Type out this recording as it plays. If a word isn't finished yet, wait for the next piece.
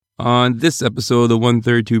On this episode of the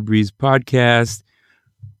 132 Breeze podcast,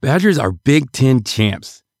 Badgers are Big Ten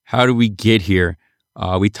champs. How do we get here?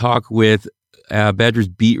 We talk with Badgers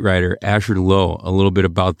beat writer Asher Lowe a little bit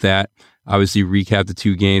about that. Obviously, recap the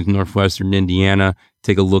two games, Northwestern and Indiana.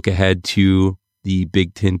 Take a look ahead to the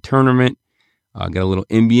Big Ten tournament. Got a little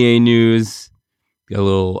NBA news. Got a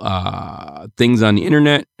little things on the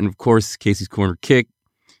internet. And, of course, Casey's Corner Kick.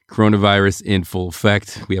 Coronavirus in full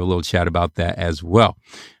effect. We have a little chat about that as well.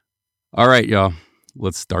 All right, y'all.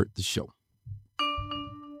 Let's start the show.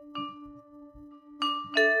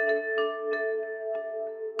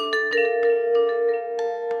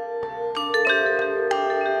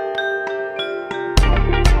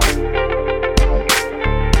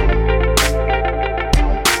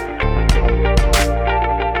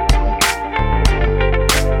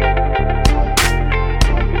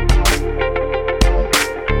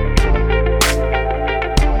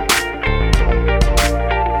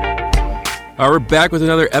 We're back with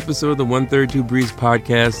another episode of the 132 Breeze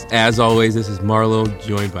podcast. As always, this is Marlo,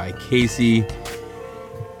 joined by Casey.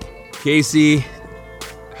 Casey,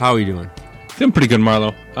 how are you doing? Doing pretty good,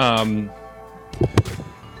 Marlo.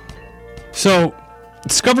 So,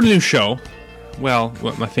 discovered a new show. Well,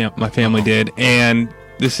 what my family did, and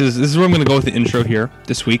this is where I'm going to go with the intro here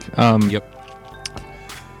this week. Yep.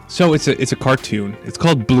 So it's a cartoon. It's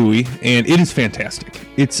called Bluey, and it is fantastic.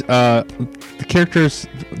 It's the characters,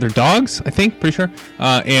 they're dogs, I think, pretty sure,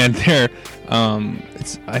 and they're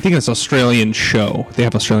I think it's an Australian show. They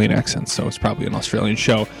have Australian accents, so it's probably an Australian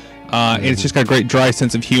show. And it's just got a great dry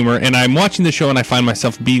sense of humor. And I'm watching the show, and I find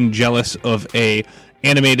myself being jealous of a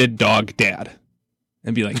animated dog dad,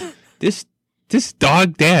 and be like, this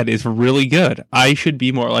dog dad is really good. I should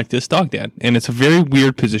be more like this dog dad. And it's a very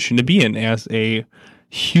weird position to be in as a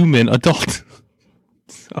human adult.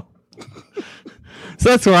 So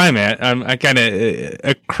that's where I'm at. I kind of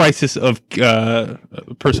a crisis of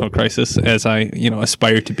personal crisis as I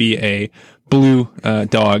aspire to be a blue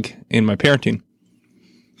dog in my parenting.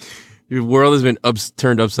 Your world has been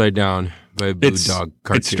turned upside down by a blue dog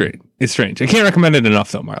cartoon. It's strange. I can't recommend it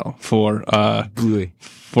enough though, Marlo, for Bluey.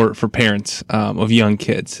 For parents of young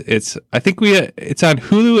kids. It's on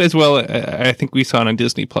Hulu as well. I think we saw it on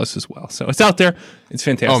Disney Plus as well. So it's out there. It's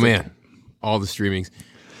fantastic. Oh man, all the streamings.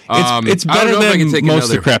 It's better than most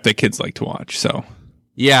of the crap that kids like to watch. So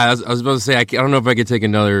yeah, I was about to say I don't know if I could take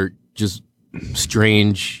another just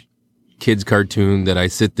strange kids cartoon that I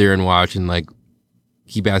sit there and watch and like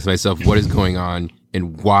keep asking myself what is going on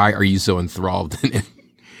and why are you so enthralled in it.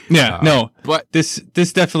 Yeah, no, but this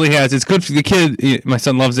definitely has. It's good for the kid. My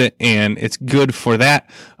son loves it, and it's good for that.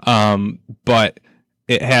 But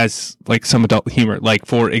it has like some adult humor. Like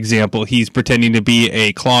for example, he's pretending to be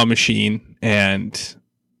a claw machine, and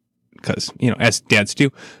because as dads do,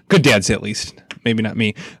 good dads at least, maybe not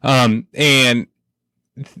me. And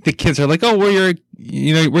the kids are like, "Oh, we're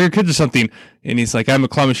your kids or something," and he's like, "I'm a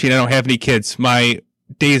claw machine. I don't have any kids. My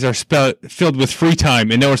days are filled with free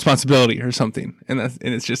time and no responsibility," or something, and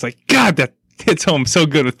it's just like, God, that hits home so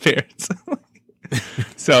good with parents.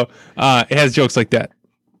 So it has jokes like that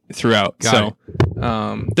throughout. There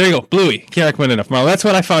you go, Bluey. Can't recommend enough, Marlo. That's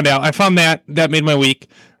what I found out. I found that made my week.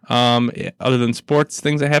 Other than sports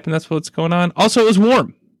things that happen, that's what's going on. Also, it was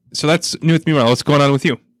warm, so that's new with me, Marlo. What's going on with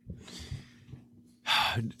you?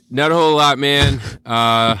 Not a whole lot, man.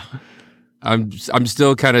 I'm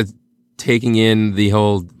still kind of taking in the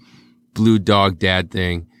whole blue dog dad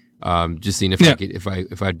thing, just seeing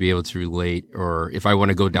if I'd be able to relate or if I want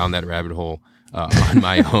to go down that rabbit hole on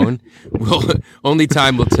my own. Only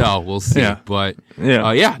time will tell. We'll see. Yeah. But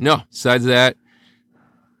no. Besides that,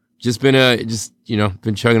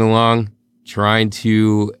 been chugging along, trying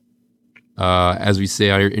to, as we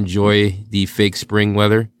say, enjoy the fake spring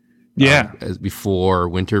weather. Yeah. As before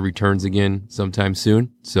winter returns again sometime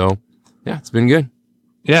soon. So yeah, it's been good.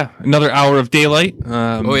 Yeah, another hour of daylight.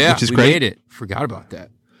 Which is great. We made it. Forgot about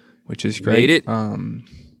that. Which is great. Made it.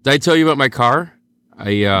 Did I tell you about my car?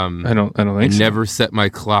 I don't think so. Never set my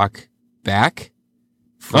clock back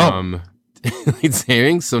from daylight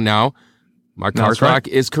savings, so now my car clock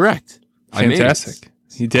is correct. Fantastic.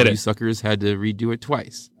 You did it. You suckers had to redo it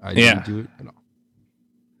twice. I didn't do it at all.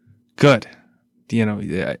 Good.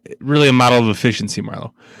 Really a model of efficiency,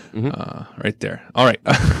 Marlo. Mm-hmm. Right there. All right.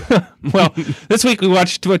 Well, this week we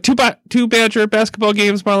watched two Badger basketball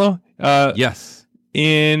games, Marlo. Yes.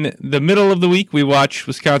 In the middle of the week, we watched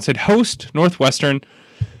Wisconsin host Northwestern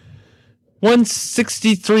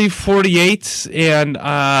 163-48. And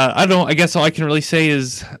I don't know. I guess all I can really say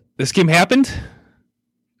is this game happened.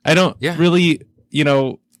 I don't really,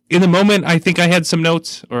 in the moment, I think I had some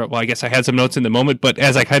notes, I guess I had some notes in the moment, but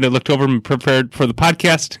as I kind of looked over and prepared for the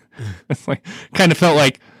podcast, It's like kind of felt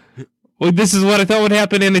like, well, this is what I thought would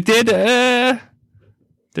happen, and it did. There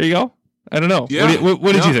you go. I don't know. Yeah.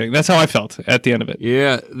 What did you think? That's how I felt at the end of it.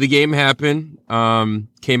 Yeah, the game happened.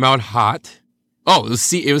 Came out hot. Oh, it was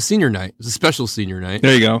senior night. It was a special senior night.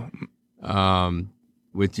 There you go.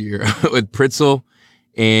 With with Pritzl,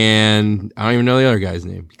 and I don't even know the other guy's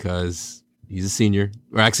name because he's a senior.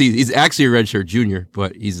 Or actually, he's actually a redshirt junior,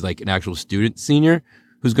 but he's like an actual student senior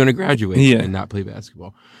who's going to graduate and not play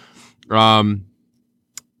basketball.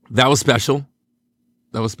 That was special.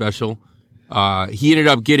 He ended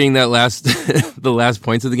up getting that the last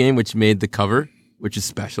points of the game, which made the cover, which is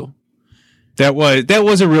special. That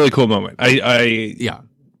was a really cool moment. I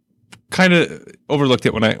kind of overlooked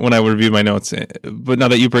it when I reviewed my notes, but now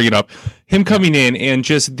that you bring it up, him coming in and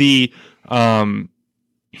just the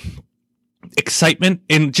excitement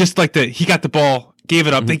and just like he got the ball, gave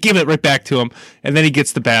it up, they gave it right back to him, and then he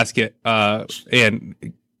gets the basket and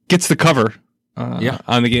gets the cover.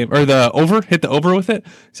 On the game, or hit the over with it.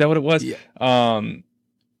 Is that what it was? Yeah.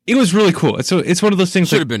 It was really cool. It's one of those things.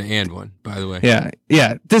 Should have been and one, by the way.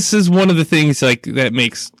 Yeah. This is one of the things like that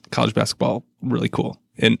makes college basketball really cool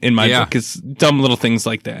in my book. Is dumb little things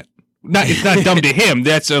like that. It's not dumb to him.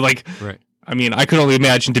 That's right. I mean, I could only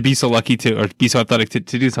imagine to be so lucky or be so athletic to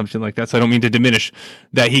do something like that. So I don't mean to diminish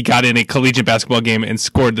that he got in a collegiate basketball game and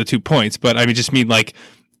scored the 2 points, but I just mean like.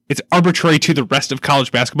 It's arbitrary to the rest of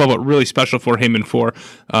college basketball, but really special for him and for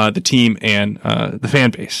the team and the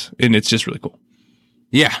fan base. And it's just really cool.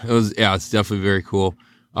 Yeah, it's definitely very cool.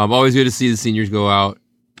 Always good to see the seniors go out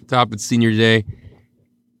top at senior day.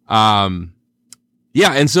 And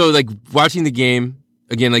so like watching the game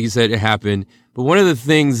again, like you said, it happened. But one of the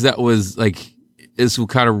things that was like, this will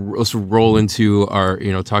kind of also roll into our,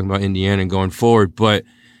 talking about Indiana and going forward, but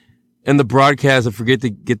in the broadcast, I forget to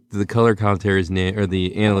get the color commentary's name or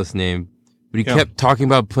the analyst's name, but he kept talking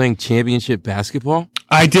about playing championship basketball.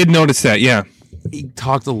 I did notice that, yeah. He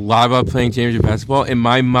talked a lot about playing championship basketball, and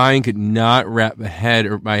my mind could not wrap my head,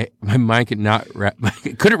 or my mind could not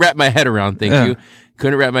couldn't wrap my head around. Thank you.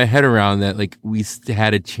 Couldn't wrap my head around that. Like we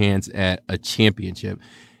had a chance at a championship,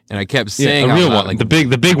 and I kept saying, a real one, like the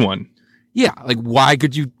big one. Yeah, like why do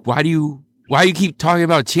you keep talking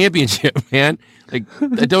about championship, man? Like,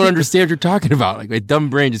 I don't understand what you're talking about. Like, my dumb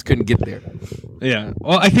brain just couldn't get there. Yeah.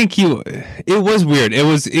 Well, I think it was weird. It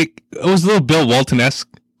was a little Bill Walton-esque,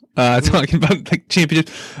 talking about like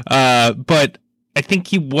championships. But I think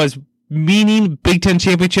he was meaning Big Ten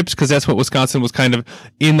championships because that's what Wisconsin was kind of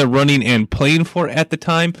in the running and playing for at the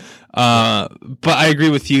time. But I agree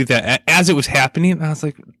with you that as it was happening, I was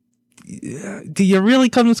like, do you really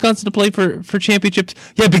come to Wisconsin to play for championships?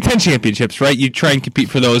 Yeah, Big Ten championships, right? You try and compete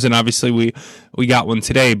for those, and obviously we got one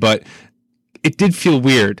today, but it did feel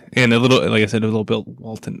weird and a little, like I said, a little Bill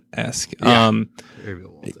Walton-esque. Yeah, very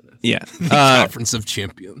Bill Walton-esque. Yeah. The Conference of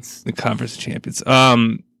Champions. The Conference of Champions.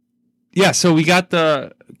 So we got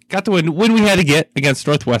the win we had to get against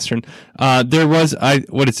Northwestern. There was,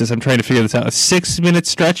 what is this? I'm trying to figure this out. A 6-minute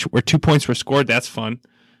stretch where 2 points were scored. That's fun.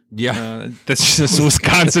 Yeah, that's just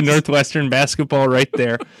Wisconsin Northwestern basketball right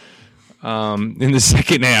there. In the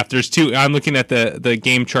second half, there's two. I'm looking at the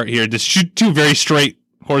game chart here. Just two very straight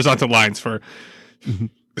horizontal lines for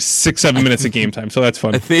 6-7 minutes of game time. So that's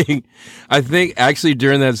fun. I think actually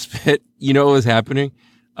during that spit, what was happening?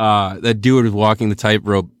 That dude was walking the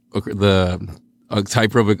tightrope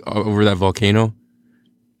over that volcano.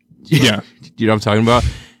 Yeah, you know what I'm talking about.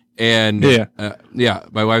 And yeah,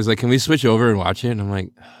 my wife's like, "Can we switch over and watch it?" And I'm like,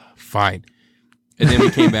 "Fine." And then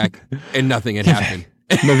we came back, and nothing had happened.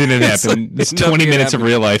 Nothing had happened. It's 20 minutes of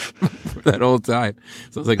real life that whole time.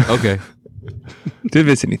 So I was like, "Okay." Didn't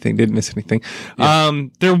miss anything. Yeah.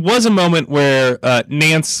 There was a moment where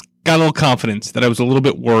Nance got a little confidence that I was a little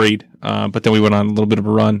bit worried, but then we went on a little bit of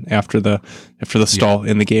a run after the stall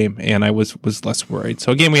in the game, and I was less worried.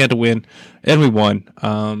 So again, we had to win, and we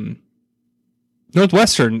won.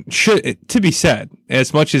 Northwestern should, to be said,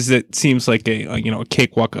 as much as it seems like a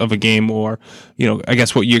cakewalk of a game, or I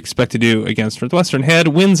guess what you expect to do against Northwestern, had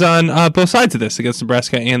wins on both sides of this against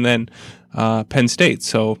Nebraska and then Penn State.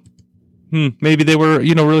 So maybe they were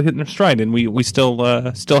really hitting their stride, and we still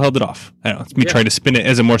held it off. I don't know. It's me trying to spin it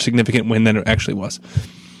as a more significant win than it actually was.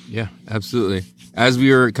 Yeah, absolutely. As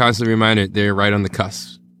we were constantly reminded, they're right on the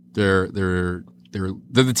cusp. They're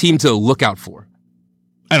the team to look out for.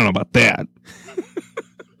 I don't know about that.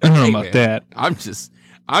 That. I'm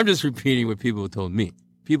just repeating what people told me.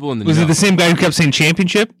 People in the was it the same guy who kept saying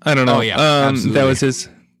championship? I don't know. Oh yeah, absolutely. That was his.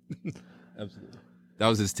 Absolutely, that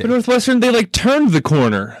was his take. But Northwestern, they turned the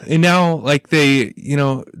corner, and now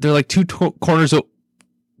they're like two corners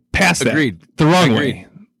past Agreed. that the wrong way.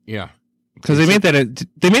 Yeah, Because they made that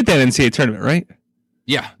NCAA tournament, right?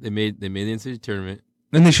 Yeah, they made the NCAA tournament.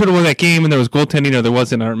 And they should have won that game, and there was goaltending, or there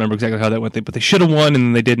wasn't. I don't remember exactly how that went, but they should have won, and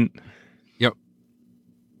then they didn't. Yep.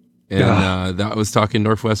 And that was talking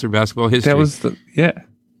Northwestern basketball history. That was yeah.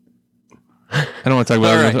 I don't want to talk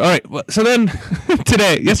about it. All right. Well, so then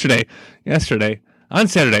yesterday, on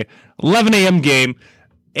Saturday, 11 a.m. game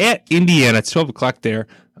at Indiana. It's 12 o'clock there.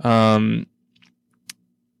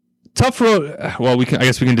 Tough road. Well, I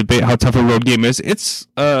guess we can debate how tough a road game is. It's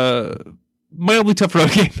mildly tough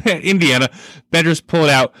road game at Indiana. Badgers pull it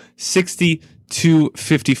out.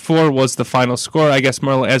 60-54 was the final score. I guess,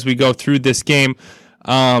 Marla, as we go through this game,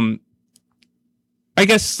 I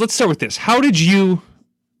guess let's start with this.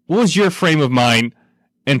 What was your frame of mind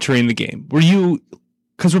entering the game? Were you,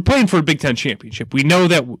 because we're playing for a Big Ten championship. We know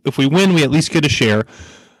that if we win, we at least get a share.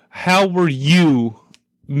 How were you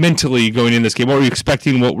mentally going in this game? What were you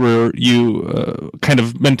expecting? What were you kind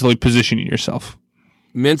of mentally positioning yourself?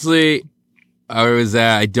 Mentally,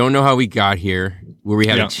 I don't know how we got here, where we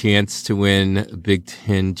had a chance to win a Big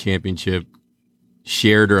Ten championship,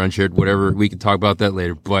 shared or unshared, whatever. We can talk about that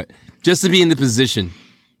later. But just to be in the position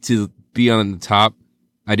to be on the top,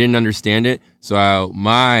 I didn't understand it. So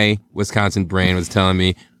my Wisconsin brain was telling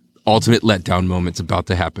me ultimate letdown moment's about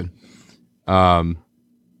to happen.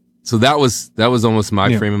 So that was almost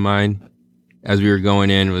my frame of mind as we were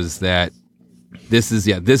going in, was that this is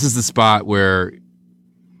the spot where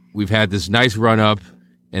we've had this nice run up,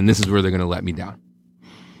 and this is where they're going to let me down.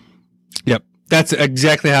 Yep. That's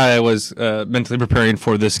exactly how I was mentally preparing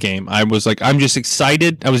for this game. I was like, I'm just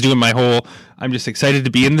excited. I was doing I'm just excited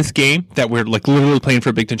to be in this game, that we're like literally playing for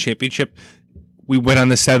a Big Ten championship. We went on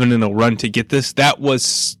the 7-0 run to get this. That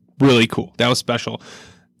was really cool. That was special.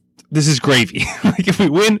 This is gravy. Like, if we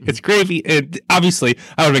win, it's gravy. And obviously,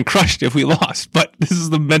 I would have been crushed if we lost. But this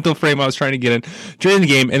is the mental frame I was trying to get in during the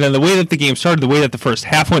game. And then the way that the game started, the way that the first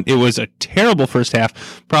half went, it was a terrible first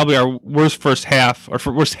half. Probably our worst first half, or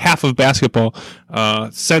worst half of basketball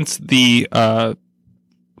since the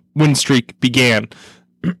win streak began.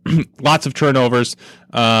 Lots of turnovers.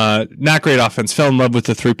 Not great offense. Fell in love with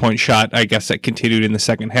the 3-point shot. I guess that continued in the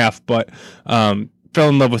second half. But fell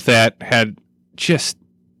in love with that.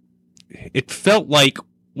 It felt like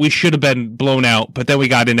we should have been blown out, but then we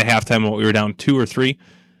got into halftime and we were down 2 or 3.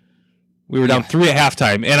 We were down 3 at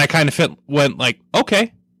halftime, and I kind of went like,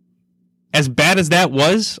 okay, as bad as that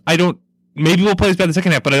was, maybe we'll play as bad in the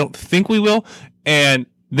second half, but I don't think we will. And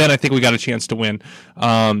then I think we got a chance to win.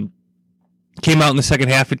 Came out in the second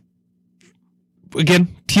half, it,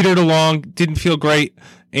 again, teetered along, didn't feel great,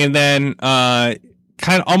 and then kind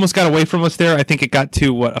of almost got away from us there. I think it got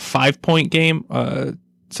to, a 5-point game,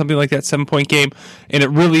 something like that, 7-point game, and it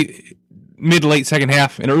really mid-late second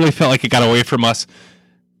half, and it really felt like it got away from us.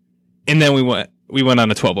 And then we went on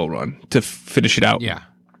a 12-0 run to finish it out. Yeah,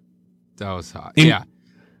 that was hot.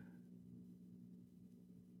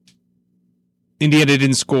 Indiana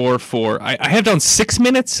didn't score for, I have down 6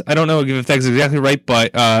 minutes. I don't know if that's exactly right,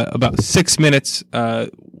 but about 6 minutes.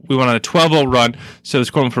 We went on a 12-0 run, so it's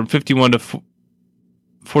going from 51 to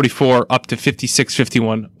 44 up to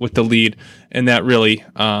 56-51 with the lead, and that really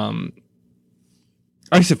iced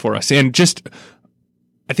it for us. And just,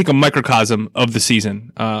 I think, a microcosm of the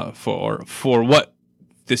season for what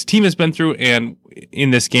this team has been through, and in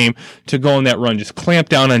this game to go on that run, just clamp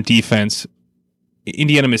down on defense.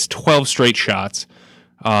 Indiana missed 12 straight shots.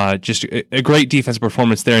 Just a great defense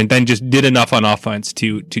performance there, and then just did enough on offense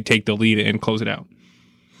to take the lead and close it out.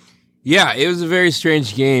 Yeah, it was a very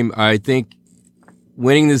strange game. I think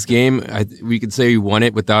winning this game, we could say we won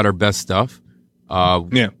it without our best stuff.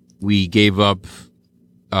 We gave up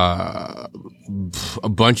a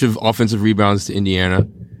bunch of offensive rebounds to Indiana.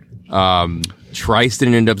 Trice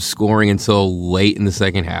didn't end up scoring until late in the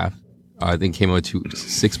second half. I think came out to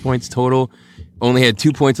 6 points total. Only had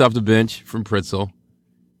 2 points off the bench from Pritzl.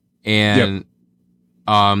 And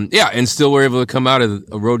and still were able to come out of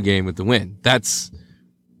a road game with the win. That's,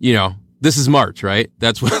 this is March, right?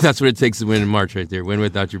 That's what it takes to win in March right there. Win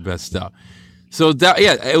without your best stuff. So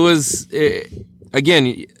it was a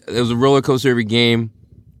roller coaster every game.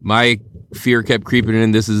 My fear kept creeping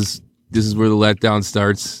in. This is where the letdown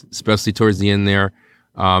starts, especially towards the end there.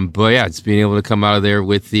 But yeah, it's being able to come out of there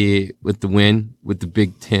with the win, with the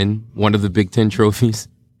Big Ten, one of the Big Ten trophies.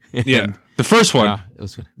 The first one. The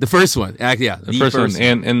first one. The first one,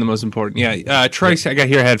 and the most important. Trice, I got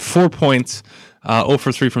here, had 4 points, 0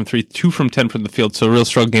 for 3 from 3, 2 from 10 from the field. So a real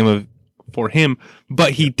strong game for him.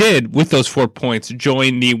 But he did, with those 4 points,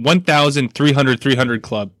 join the 1,300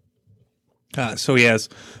 club. So he has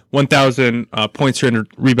 1,000 points, 300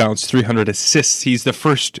 rebounds, 300 assists. He's the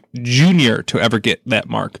first junior to ever get that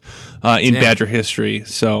mark in Badger history.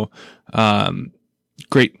 So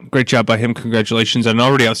great job by him. Congratulations on an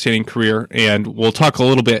already outstanding career. And we'll talk a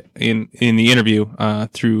little bit in the interview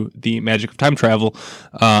through the magic of time travel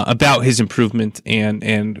about his improvement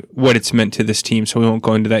and what it's meant to this team. So we won't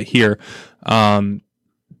go into that here.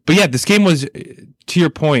 But yeah, this game was, to your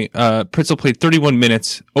point, Pritzl played 31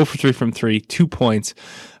 minutes, 0 for 3 from 3, 2 points.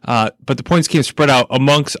 But the points came spread out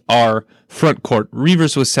amongst our front court.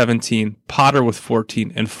 Reavers with 17, Potter with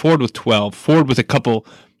 14, and Ford with 12. Ford with a couple.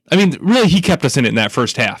 I mean, really, he kept us in it in that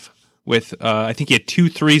first half. With I think he had 2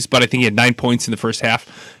 threes, but I think he had 9 points in the first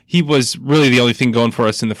half. He was really the only thing going for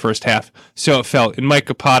us in the first half. So it felt. And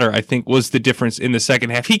Micah Potter, I think, was the difference in the second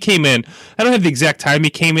half. He came in. I don't have the exact time he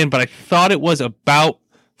came in, but I thought it was about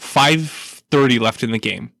 5:30 left in the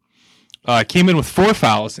game. Came in with 4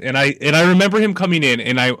 fouls, and I remember him coming in,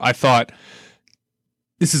 and I thought,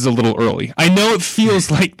 this is a little early. I know it feels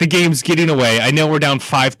like the game's getting away. I know we're down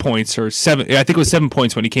 5 points or 7. I think it was 7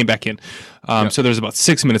 points when he came back in. So there's about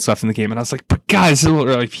 6 minutes left in the game, and I was like, but guys, this is a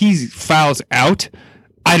little early. If he fouls out,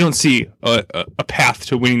 I don't see a path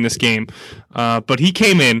to winning this game. But he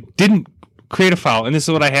came in, didn't create a foul, and this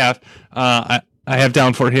is what I have. I have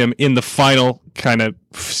down for him in the final kind of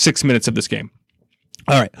 6 minutes of this game.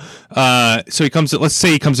 All right. So let's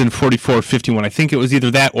say he comes in 44-51. I think it was either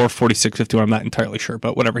that or 46-51. I'm not entirely sure,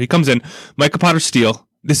 but whatever. He comes in, Micah Potter steal.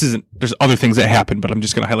 There's other things that happened, but I'm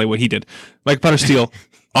just going to highlight what he did. Micah Potter steal,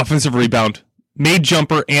 offensive rebound, made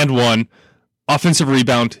jumper and one, offensive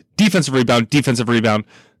rebound, defensive rebound, defensive rebound,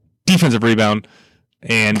 defensive rebound,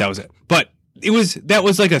 and that was it. But that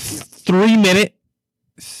was like a 3 minute,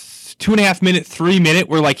 2.5 minute, 3 minute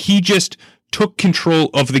where like he just took control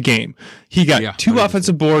of the game. He got 2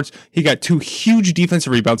 offensive boards. He got 2 huge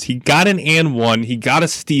defensive rebounds. He got an and one. He got a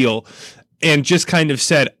steal and just kind of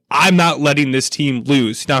said, I'm not letting this team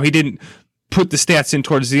lose. Now, he didn't put the stats in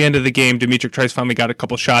towards the end of the game. Demetric Trice finally got a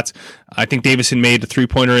couple shots. I think Davison made a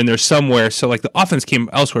 3-pointer in there somewhere. So like the offense came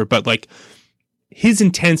elsewhere, but like his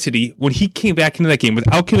intensity when he came back into that game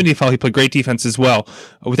without committing a foul, he played great defense as well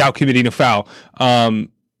without committing a foul.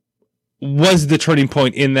 Was the turning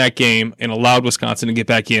point in that game and allowed Wisconsin to get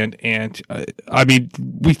back in. And I mean,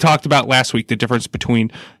 we talked about last week the difference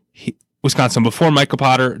between Wisconsin before Micah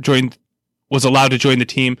Potter was allowed to join the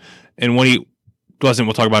team, and when he wasn't.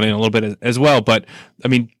 We'll talk about it in a little bit as well. But I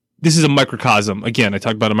mean, this is a microcosm. Again, I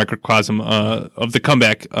talked about a microcosm of the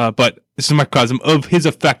comeback, but this is a microcosm of his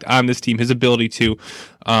effect on this team, his ability to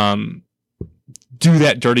do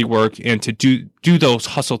that dirty work and to do those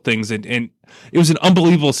hustle things. And it was an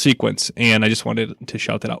unbelievable sequence. And I just wanted to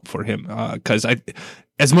shout that out for him because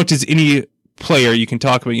as much as any player you can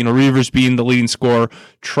talk about, Reavers being the leading scorer,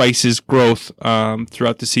 Trice's growth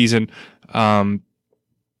throughout the season,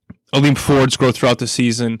 Aleem Ford's growth throughout the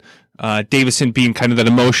season, Davison being kind of that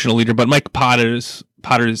emotional leader, but Mike Potter's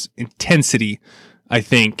intensity, I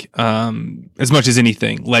think, as much as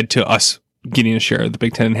anything, led to us getting a share of the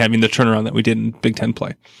Big Ten and having the turnaround that we did in Big Ten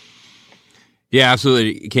play. Yeah,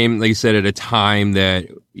 absolutely. It came, like you said, at a time at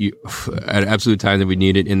an absolute time that we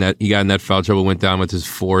needed. In that he got in that foul trouble, went down with his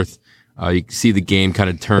fourth. You see the game kind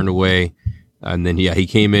of turned away, and then he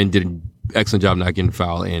came in, did an excellent job not getting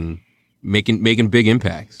foul and making big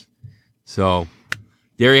impacts. So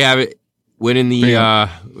there you have it. Winning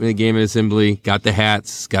the game at Assembly, got the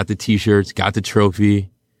hats, got the T-shirts, got the trophy.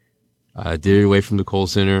 Did it away from the Kohl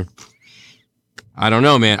Center. I don't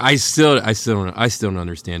know, man. I still don't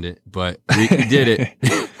understand it, but we did it.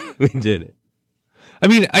 We did it. I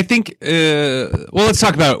mean, I think. Let's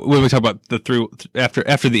talk about when we talk about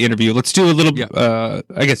after the interview. Let's do a little. Yeah.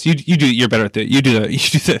 I guess you do. You're better at that. You do the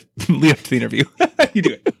lead up to the interview. You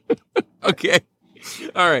do it. Okay.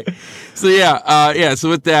 All right. So So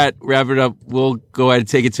with that, wrap it up. We'll go ahead and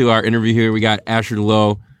take it to our interview here. We got Asher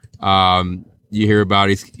Lowe. You hear about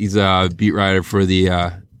he's a beat writer for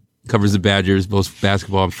the covers the Badgers, both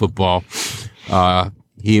basketball and football.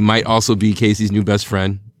 He might also be Casey's new best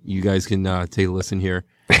friend. You guys can take a listen here.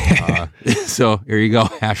 So here you go,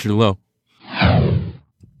 Asher Lowe.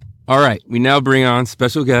 All right, we now bring on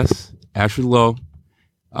special guest Asher Lowe.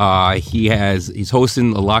 He's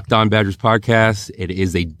hosting the Locked On Badgers podcast. It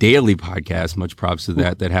is a daily podcast. Much props to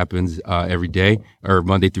that. That happens every day, or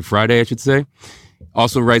Monday through Friday, I should say.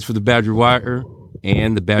 Also writes for the Badger Wire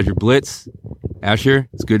and the Badger Blitz. Asher,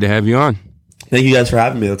 it's good to have you on. Thank you guys for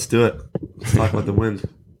having me. Let's do it. Let's talk about the wins.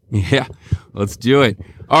 Yeah, let's do it.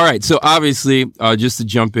 All right, so obviously, just to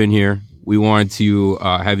jump in here, we wanted to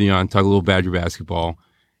have you on, talk a little Badger basketball.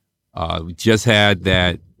 We just had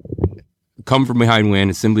that come from behind win,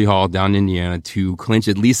 Assembly Hall down in Indiana, to clinch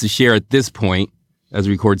at least a share at this point, as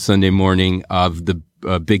we record Sunday morning, of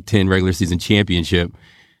the Big Ten regular season championship.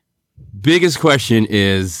 Biggest question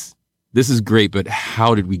is, this is great, but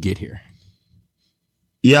how did we get here?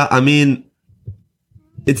 Yeah, I mean,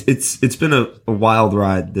 it's been a wild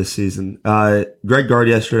ride this season. Greg Gard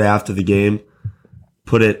yesterday after the game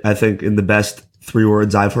put it, I think, in the best 3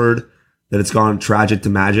 words I've heard, that it's gone tragic to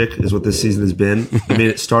magic is what this season has been. I mean,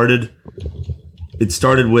 it started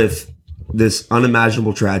with this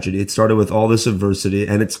unimaginable tragedy. It started with all this adversity,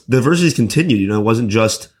 and the adversity's continued. You know, it wasn't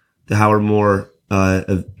just the Howard Moore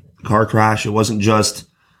car crash. It wasn't just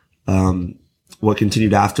what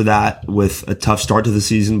continued after that with a tough start to the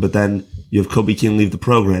season, but then you have Kobe King leave the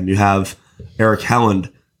program. You have Eric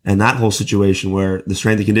Helland and that whole situation where the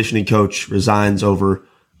strength and conditioning coach resigns over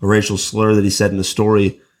a racial slur that he said in a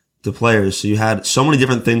story to players. So you had so many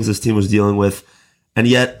different things this team was dealing with. And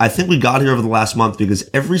yet I think we got here over the last month because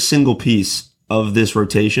every single piece of this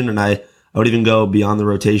rotation, and I would even go beyond the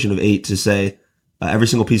rotation of 8 to say every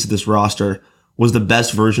single piece of this roster was the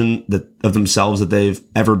best version of themselves that they've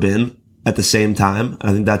ever been at the same time.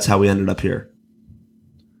 I think that's how we ended up here.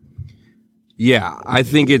 Yeah, I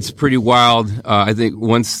think it's pretty wild. I think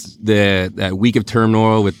once that week of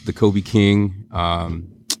turmoil with the Kobe King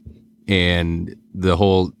and the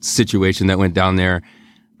whole situation that went down there,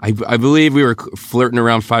 I believe we were flirting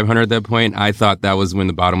around 500 at that point. I thought that was when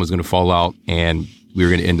the bottom was going to fall out and we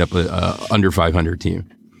were going to end up a under 500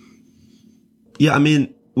 team. Yeah, I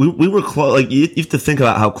mean, we were close. Like, you have to think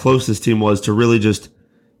about how close this team was to really just,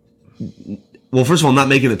 well, first of all, not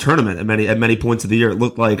making the tournament at many points of the year. It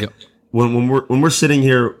looked like when we're sitting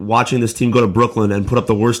here watching this team go to Brooklyn and put up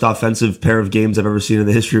the worst offensive pair of games I've ever seen in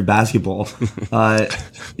the history of basketball,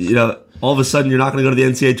 you know, all of a sudden you're not going to go to the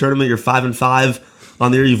NCAA tournament. You're 5-5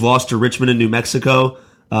 on the year. You've lost to Richmond and New Mexico.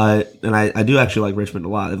 And I do actually like Richmond a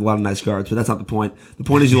lot. They have a lot of nice guards, but that's not the point. The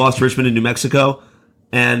point is you lost to Richmond and New Mexico,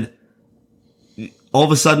 and all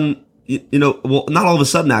of a sudden, you know, well, not all of a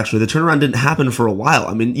sudden, actually. The turnaround didn't happen for a while.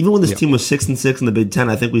 I mean, even when this team was 6-6 in the Big Ten,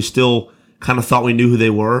 I think we still kind of thought we knew who they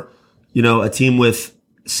were. You know, a team with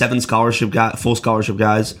 7 full scholarship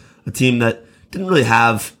guys, a team that didn't really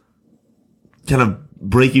have kind of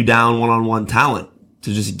break you down one-on-one talent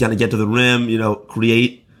to just kind of get to the rim, you know,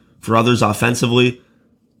 create for others offensively.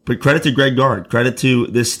 But credit to Greg Gard, credit to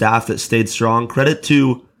this staff that stayed strong, credit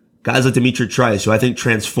to guys like Dimitri Trice, who I think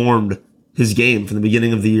transformed his game from the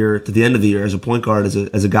beginning of the year to the end of the year as a point guard,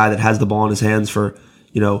 as a guy that has the ball in his hands for,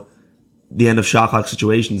 you know, the end of shot clock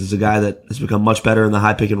situations, as a guy that has become much better in the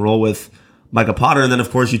high pick and roll with Micah Potter. And then, of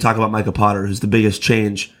course, you talk about Micah Potter, who's the biggest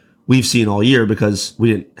change we've seen all year because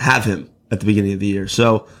we didn't have him at the beginning of the year.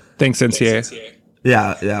 So thanks, NCAA.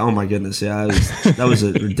 Yeah. Oh my goodness. Yeah. That was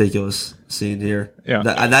a ridiculous scene here. Yeah.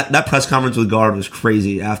 That press conference with Gard was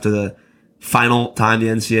crazy. After the final time the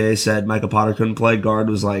NCAA said Micah Potter couldn't play, Gard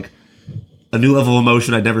was like a new level of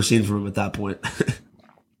emotion I'd never seen from him at that point.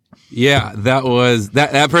 Yeah, that was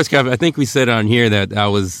that press conference. I think we said on here that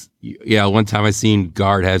was, one time I seen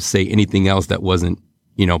Gard have say anything else that wasn't,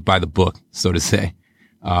 you know, by the book, so to say.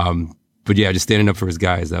 But yeah, just standing up for his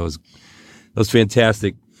guys. That was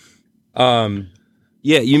fantastic.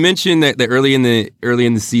 Yeah, you mentioned that early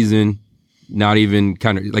in the season, not even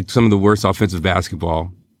kind of like some of the worst offensive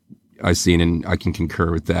basketball I've seen, and I can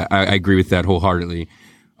concur with that. I agree with that wholeheartedly.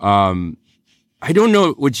 I don't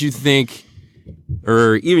know what you think,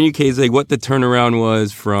 or even you, Casey, like what the turnaround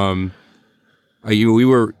was from. We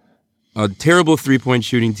were a terrible 3-point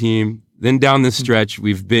shooting team. Then down the stretch,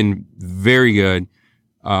 we've been very good.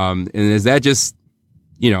 And is that just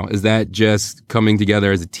coming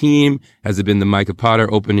together as a team? Has it been the Micah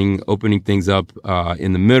Potter opening things up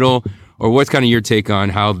in the middle? Or what's kind of your take on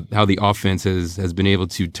how the offense has been able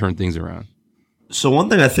to turn things around? So one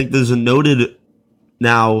thing I think there's a noted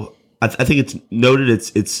now, I think it's noted,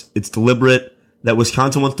 it's deliberate that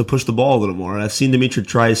Wisconsin wants to push the ball a little more. I've seen Dimitri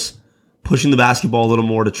Trice pushing the basketball a little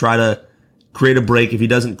more to try to create a break. If he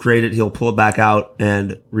doesn't create it, he'll pull it back out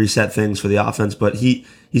and reset things for the offense. But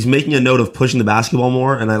he's making a note of pushing the basketball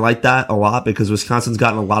more, and I like that a lot because Wisconsin's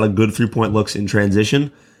gotten a lot of good 3-point looks in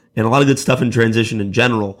transition and a lot of good stuff in transition in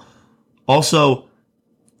general. Also,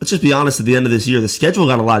 let's just be honest, at the end of this year, the schedule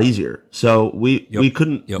got a lot easier. So we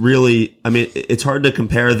couldn't really, I mean, it's hard to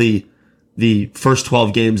compare the first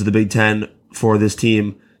 12 games of the Big Ten for this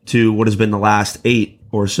team to what has been the last 8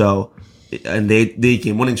 or so. And the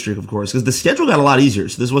 8-game winning streak, of course, because the schedule got a lot easier.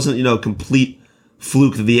 So this wasn't, a complete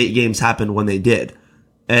fluke that the 8 games happened when they did.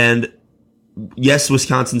 And yes,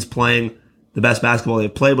 Wisconsin's playing the best basketball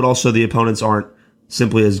they've played, but also the opponents aren't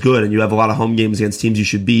simply as good. And you have a lot of home games against teams you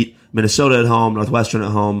should beat. Minnesota at home, Northwestern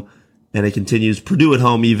at home. and it continues. Purdue at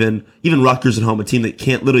home, even Rutgers at home, a team that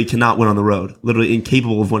literally cannot win on the road, literally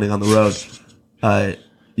incapable of winning on the road.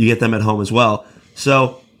 You get them at home as well.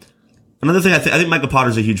 So another thing, I think Micah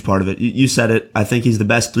Potter's a huge part of it. You said it. I think he's the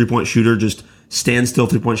best 3-point shooter, just standstill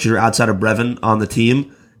 3-point shooter outside of Brevin on the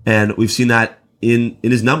team. And we've seen that in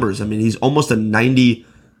his numbers. I mean, he's almost a 90,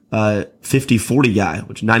 50-40 guy,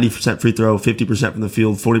 which 90% free throw, 50% from the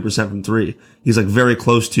field, 40% from three. He's like very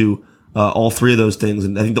close to all three of those things.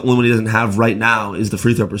 And I think the only one he doesn't have right now is the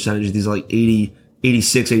free throw percentage. He's like 80,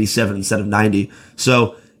 86, 87 instead of 90.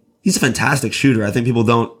 So he's a fantastic shooter. I think people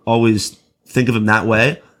don't always think of him that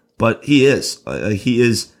way, but he is. He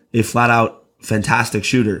is a flat out fantastic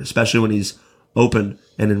shooter, especially when he's open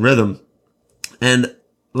and in rhythm. And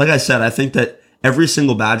like I said, I think that every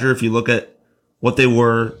single Badger, if you look at what they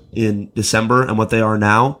were in December and what they are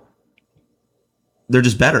now, they're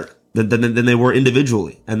just better than they were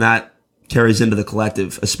individually. And that carries into the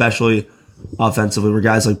collective, especially offensively, where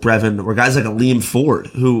guys like Brevin, where guys like Aleem Ford,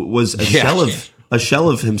 who was a shell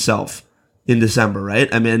of himself in December,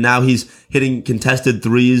 right? I mean, now he's hitting contested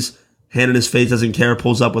threes, hand in his face, doesn't care,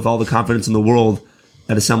 pulls up with all the confidence in the world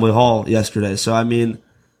at Assembly Hall yesterday. So, I mean,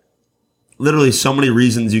 literally so many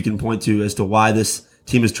reasons you can point to as to why this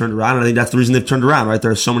team has turned around. And I think that's the reason they've turned around, right?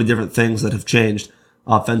 There are so many different things that have changed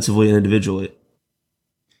offensively and individually.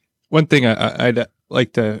 One thing I'd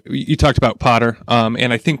like to, you talked about Potter,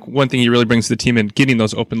 and I think one thing he really brings to the team in getting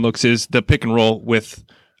those open looks is the pick and roll with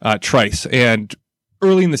Trice. And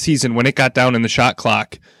early in the season, when it got down in the shot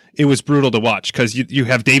clock, it was brutal to watch because you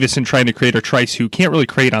have Davison trying to create, or Trice, who can't really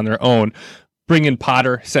create on their own. Bring in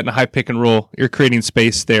Potter, setting a high pick and roll. You're creating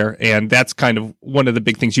space there, and that's kind of one of the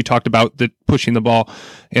big things you talked about, the pushing the ball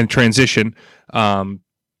and transition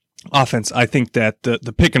offense. I think that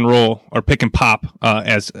the pick and roll or pick and pop,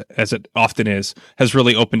 as it often is, has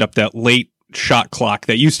really opened up that late shot clock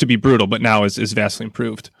that used to be brutal, but now is vastly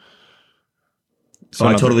improved. So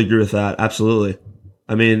I totally agree with that. Absolutely.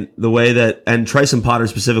 I mean, the way that, and Trice and Potter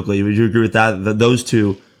specifically, would you agree with that? That those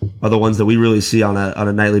two are the ones that we really see on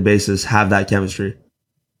a nightly basis have that chemistry.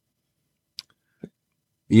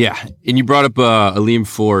 Yeah, and you brought up Aleem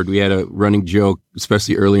Ford. We had a running joke,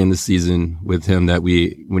 especially early in the season, with him that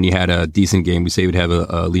when he had a decent game, we say we'd have a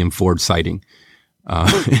Aleem Ford sighting,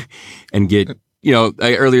 and get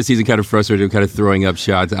earlier season kind of frustrated, kind of throwing up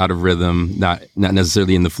shots out of rhythm, not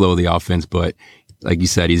necessarily in the flow of the offense, but like you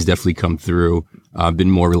said, he's definitely come through, been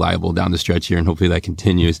more reliable down the stretch here, and hopefully that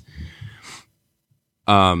continues.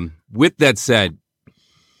 With that said,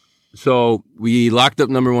 so we locked up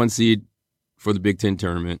number 1 seed for the Big Ten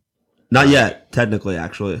tournament. Not yet, technically,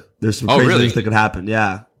 actually. There's some crazy things that could happen.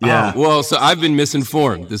 Yeah. Yeah. Well, so I've been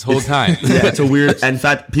misinformed this whole time. Yeah, it's a weird. In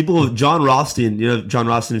fact, John Rothstein, John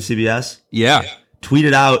Rothstein of CBS? Yeah.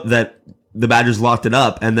 Tweeted out that the Badgers locked it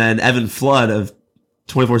up, and then Evan Flood of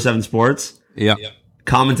 24/7 Sports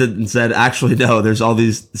commented and said, actually, no, there's all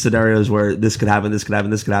these scenarios where this could happen, this could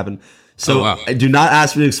happen, this could happen. So do not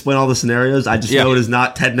ask me to explain all the scenarios. I just know it is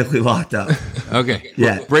not technically locked up. Okay.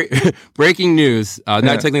 Yeah. Breaking news. Not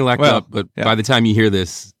technically locked up, but by the time you hear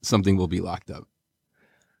this, something will be locked up.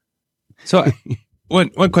 So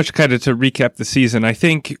one question kind of to recap the season. I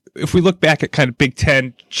think if we look back at kind of Big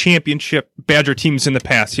Ten championship Badger teams in the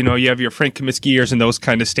past, you have your Frank Kaminsky years and those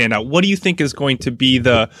kind of stand out. What do you think is going to be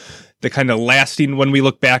the kind of lasting when we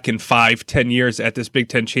look back in 5-10 years at this Big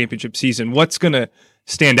Ten championship season? What's going to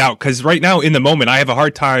stand out? Because right now in the moment, I have a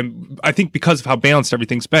hard time, I think because of how balanced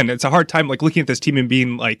everything's been, it's a hard time like looking at this team and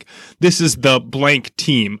being like, this is the blank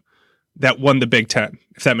team that won the Big Ten,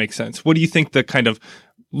 if that makes sense. What do you think the kind of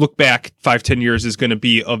look back 5-10 years is going to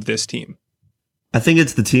be of this team? I think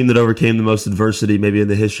it's the team that overcame the most adversity maybe in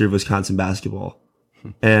the history of Wisconsin basketball.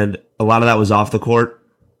 And a lot of that was off the court,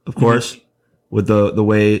 of course, with the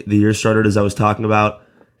way the year started, as I was talking about,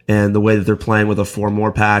 and the way that they're playing with a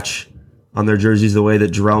 4-more patch on their jerseys, the way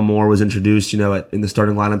that Jarrell Moore was introduced, in the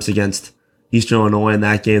starting lineups against Eastern Illinois in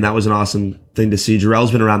that game. That was an awesome thing to see.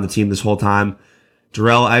 Jarrell's been around the team this whole time.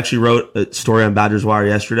 I actually wrote a story on Badgers Wire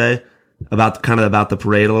yesterday about the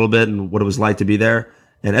parade a little bit and what it was like to be there.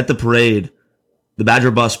 And at the parade, the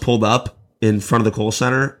Badger bus pulled up in front of the Kohl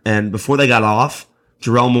Center, and before they got off,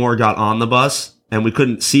 Jarrell Moore got on the bus, and we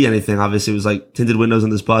couldn't see anything. Obviously, it was like tinted windows on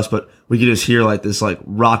this bus, but we could just hear like this like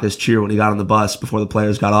raucous cheer when he got on the bus before the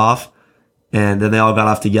players got off. And then they all got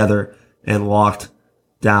off together and walked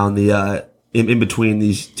down the in between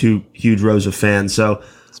these two huge rows of fans. So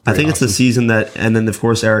I think it's the season that, and then of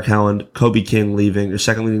course Eric Helland, Kobe King leaving, their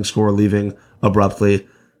second leading scorer leaving abruptly.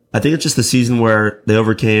 I think it's just the season where they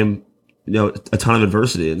overcame, a ton of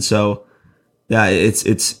adversity. And so, yeah,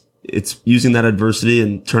 it's using that adversity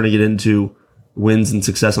and turning it into wins and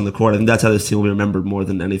success on the court. I think that's how this team will be remembered more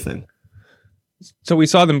than anything. So we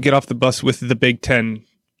saw them get off the bus with the Big Ten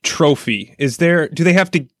trophy. Does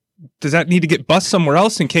that need to get bussed somewhere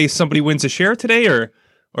else in case somebody wins a share today, or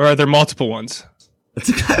are there multiple ones?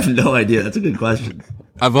 I have no idea. That's a good question.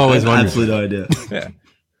 I've always wondered. Absolutely no idea. Yeah.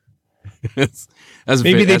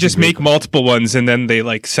 Maybe they just make multiple ones and then they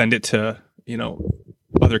like send it to,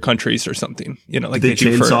 other countries or something, like they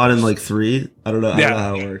chainsaw it in like 3. I don't know. I don't know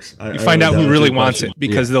how it works. You find out who really wants it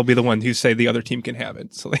because they'll be the one who say the other team can have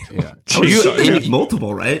it. So they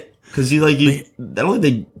multiple, right? Because they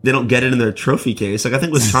don't get it in their trophy case. Like I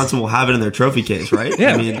think Wisconsin will have it in their trophy case, right?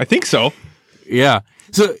 Yeah, I think so. Yeah.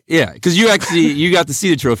 So because you got to see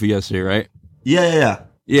the trophy yesterday, right? Yeah.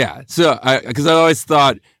 Yeah. So because I always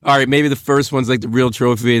thought, all right, maybe the first one's like the real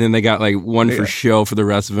trophy, and then they got like one for show for the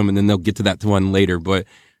rest of them, and then they'll get to that one later. But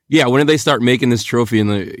yeah, when did they start making this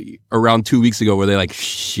trophy around 2 weeks ago? Where they're like,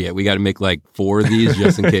 shit, we got to make like 4 of these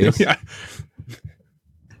just in case.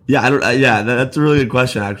 Yeah, that's a really good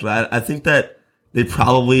question. Actually, I think that they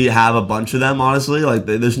probably have a bunch of them. Honestly, like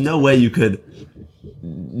there's no way you could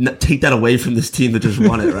take that away from this team that just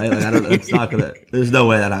won it, right? Like I don't know. It's not gonna. There's no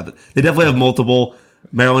way that happens. They definitely have multiple.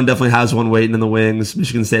 Maryland definitely has one waiting in the wings.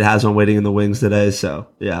 Michigan State has one waiting in the wings today. So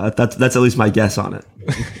yeah, that's at least my guess on it.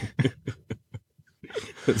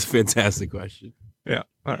 That's a fantastic question. Yeah.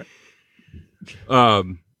 All right. All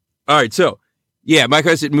right. So yeah, my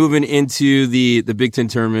question moving into the Big Ten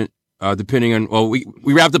tournament, depending on we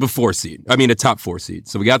wrapped up a top 4 seed.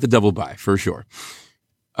 So we got the double bye for sure.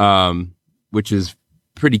 Which is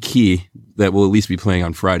pretty key that we'll at least be playing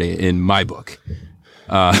on Friday in my book.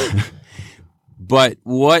 But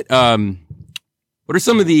what are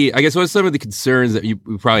some of the concerns that you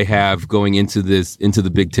probably have going into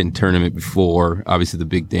the Big Ten tournament before obviously the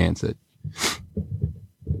big dance?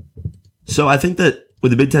 So I think that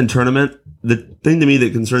with the Big Ten tournament, the thing to me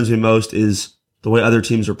that concerns me most is the way other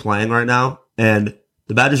teams are playing right now. And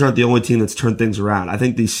the Badgers aren't the only team that's turned things around. I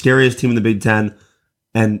think the scariest team in the Big Ten,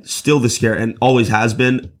 and still and always has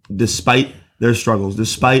been, despite their struggles,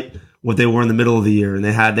 despite what they were in the middle of the year, and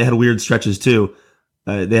they had weird stretches too.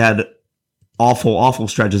 They had awful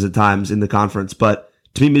stretches at times in the conference. But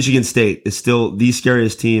to me, Michigan State is still the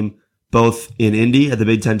scariest team, both in Indy at the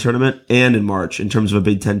Big Ten tournament and in March, in terms of a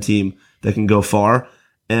Big Ten team that can go far.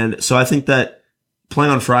 And so I think that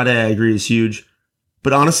playing on Friday, I agree, is huge.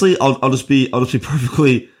 But honestly, I'll just be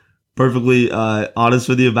perfectly honest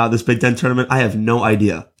with you about this Big Ten tournament. I have no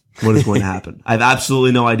idea what is going to happen. I have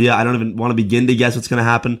absolutely no idea. I don't even want to begin to guess what's going to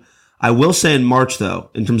happen. I will say in March, though,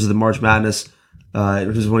 in terms of the March Madness,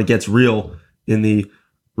 which is when it gets real in the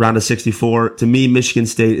round of 64, to me, Michigan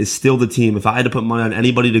State is still the team. If I had to put money on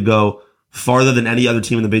anybody to go farther than any other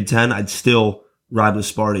team in the Big Ten, I'd still ride with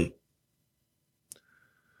Sparty.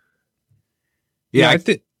 Yeah,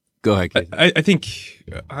 go ahead, Keith. I think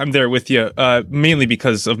I'm there with you, mainly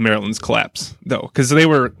because of Maryland's collapse, though, because they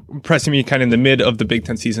were pressing me kind of in the mid of the Big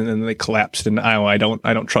Ten season, and then they collapsed in Iowa. I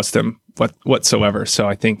don't trust them whatsoever. So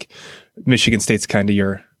I think Michigan State's kind of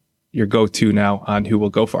your go-to now on who will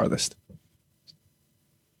go farthest.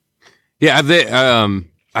 Yeah,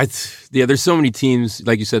 there's so many teams,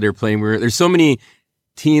 like you said, they're playing. There's so many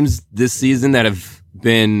teams this season that have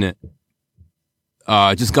been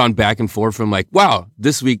just gone back and forth from like, wow,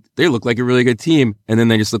 this week they look like a really good team, and then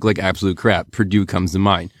they just look like absolute crap. Purdue comes to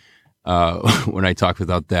mind when I talk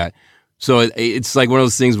about that. So it's like one of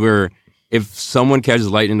those things where if someone catches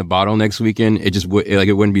lightning in a bottle next weekend, it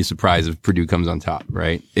wouldn't be a surprise if Purdue comes on top,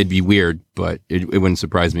 right? It'd be weird, but it wouldn't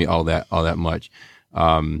surprise me all that much.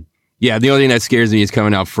 Yeah, the only thing that scares me is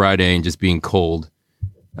coming out Friday and just being cold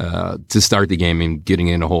to start the game and getting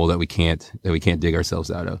in a hole that we can't dig ourselves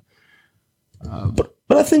out of.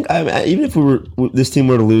 But I think even if this team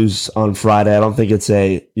were to lose on Friday, I don't think it's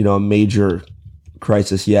a major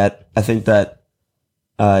crisis yet. I think that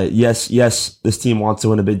yes, this team wants to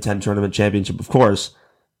win a Big Ten tournament championship, of course,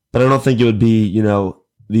 but I don't think it would be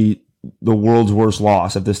the world's worst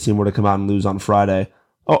loss if this team were to come out and lose on Friday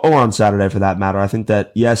or on Saturday for that matter. I think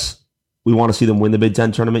that yes, we want to see them win the Big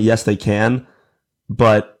Ten tournament. Yes, they can,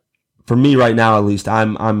 but for me right now, at least,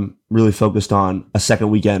 I'm really focused on a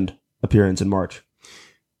second weekend appearance in March.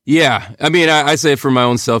 Yeah, I mean, I say it for my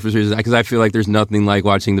own selfish reasons because I feel like there's nothing like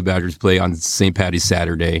watching the Badgers play on St. Paddy's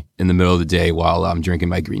Saturday in the middle of the day while I'm drinking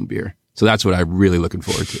my green beer. So that's what I'm really looking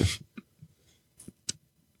forward to.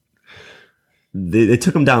 They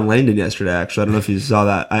took them down Langdon yesterday, actually. I don't know if you saw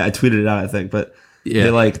that. I tweeted it out, I think. But yeah,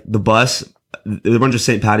 they the bus. There were a bunch of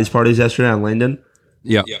St. Paddy's parties yesterday on Langdon.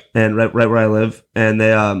 Yeah. And right where I live. And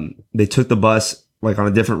they took the bus on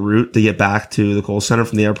a different route to get back to the Kohl Center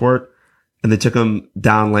from the airport. and they took him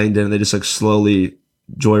down Langdon, and they just like slowly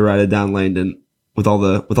joyrided down Langdon with all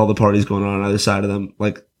the parties going on either side of them.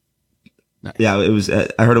 Like, nice. Yeah, it was. I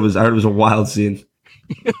heard it was a wild scene.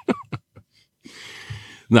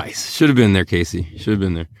 Nice. Should have been there, Casey. Should have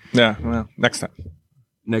been there. Yeah. Well, next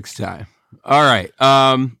time. All right.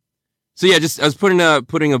 So yeah, just I was putting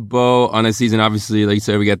a bow on a season. Obviously, like you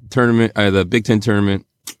said, we got the tournament, the Big Ten tournament,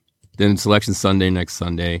 then Selection Sunday next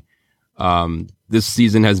Sunday. This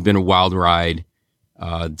season has been a wild ride,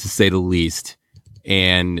 to say the least.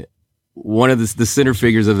 And one of the center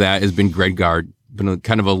figures of that has been Greg Gard, been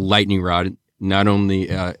kind of a lightning rod, not only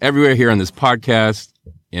everywhere here on this podcast,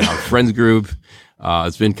 in our friends group.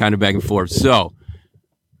 It's been kind of back and forth. So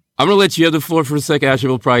I'm going to let you have the floor for a second,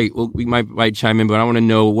 Asher. We might chime in, but I want to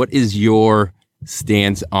know, what is your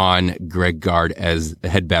stance on Greg Gard as the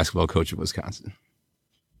head basketball coach of Wisconsin?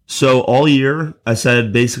 So all year, I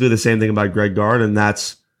said basically the same thing about Greg Gard, and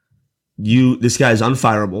that's this guy is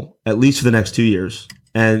unfireable, at least for the next 2 years.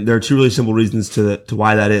 And there are two really simple reasons to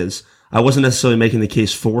why that is. I wasn't necessarily making the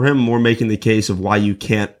case for him, more making the case of why you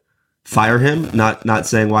can't fire him, not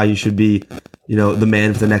saying why he should be, the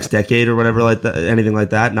man for the next decade or whatever, like that, anything like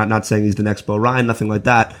that. Not saying he's the next Bo Ryan, nothing like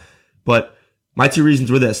that. But my two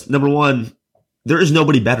reasons were this. Number one, there is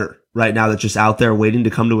nobody better right now that's just out there waiting to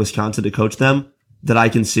come to Wisconsin to coach them that I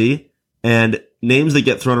can see. And names that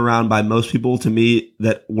get thrown around by most people to me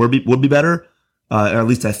that would be better, or at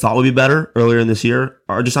least I thought would be better earlier in this year,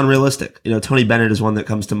 are just unrealistic. Tony Bennett is one that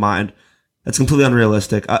comes to mind. That's completely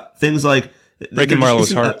unrealistic. Things like breaking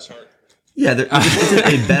Marlowe's heart. Yeah, there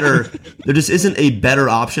just isn't a better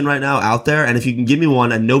option right now out there. And if you can give me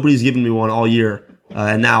one, and nobody's given me one all year,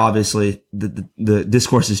 and now obviously the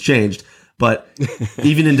discourse has changed. But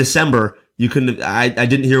even in December, you couldn't. I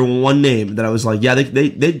didn't hear one name that I was like, yeah,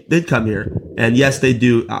 they'd come here. And yes, they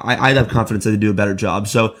do. I'd have confidence that they do a better job.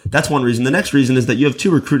 So that's one reason. The next reason is that you have 2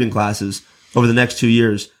 recruiting classes over the next 2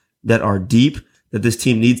 years that are deep, that this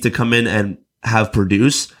team needs to come in and have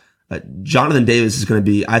produce. Jonathan Davis is going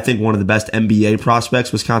to be, I think, one of the best NBA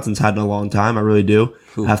prospects Wisconsin's had in a long time. I really do.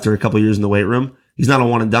 Ooh. After a couple of years in the weight room, he's not a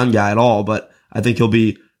one and done guy at all, but I think he'll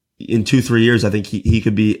be in 2-3 years. I think he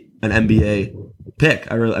could be an NBA pick.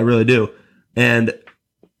 I really do. And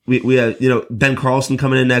we have, Ben Carlson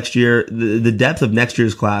coming in next year, the depth of next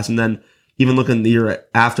year's class. And then even looking the year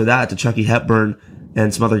after that to Chucky Hepburn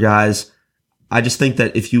and some other guys. I just think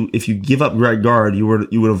that if you give up Greg Gard, you would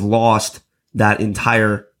have lost that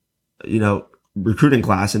entire, recruiting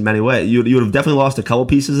class in many ways. You would have definitely lost a couple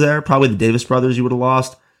pieces there. Probably the Davis brothers you would have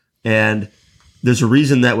lost. And there's a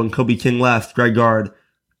reason that when Kobe King left, Greg Gard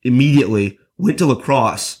immediately went to La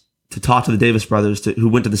Crosse to talk to the Davis brothers, who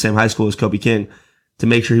went to the same high school as Kobe King, to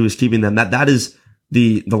make sure he was keeping them. That is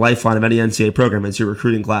the lifeline of any NCAA program. It's your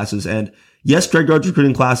recruiting classes. And yes, Greg Gard's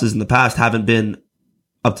recruiting classes in the past haven't been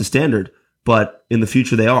up to standard, but in the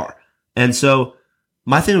future they are. And so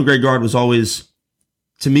my thing with Greg Gard was always,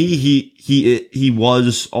 to me, he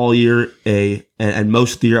was all year and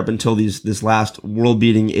most of the year up until this last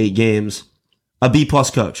world-beating 8 games, a B+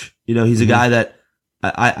 coach. He's a guy that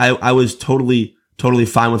I was totally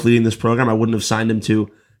fine with leading this program. I wouldn't have signed him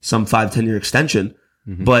to some 5-10 year extension.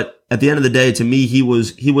 Mm-hmm. But at the end of the day, to me, he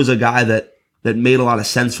was a guy that made a lot of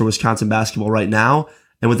sense for Wisconsin basketball right now.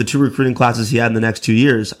 And with the 2 recruiting classes he had in the next 2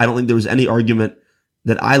 years, I don't think there was any argument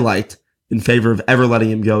that I liked in favor of ever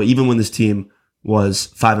letting him go, even when this team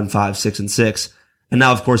was 5-5, 6-6. And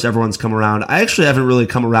now, of course, everyone's come around. I actually haven't really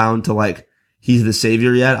come around to like, he's the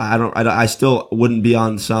savior yet. I still wouldn't be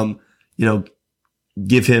on some,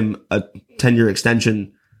 give him a 10-year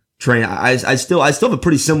extension train. I still have a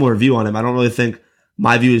pretty similar view on him. I don't really think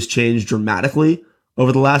my view has changed dramatically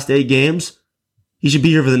over the last 8 games. He should be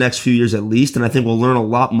here for the next few years at least. And I think we'll learn a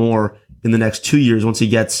lot more in the next 2 years once he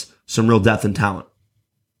gets some real depth and talent.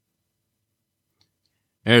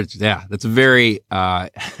 Yeah, that's a very,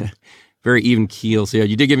 very even keel. So yeah,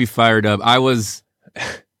 you did get me fired up. I was,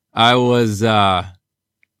 my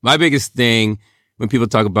biggest thing when people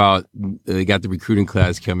talk about they got the recruiting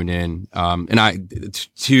class coming in, and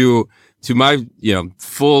to my,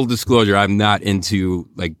 full disclosure, I'm not into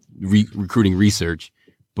like recruiting research,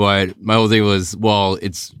 but my whole thing was, well,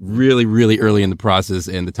 it's really, really early in the process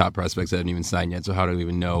and the top prospects haven't even signed yet. So how do we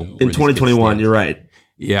even know? In 2021, you're right.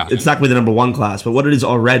 Yeah. It's not going to be the number 1 class, but what it is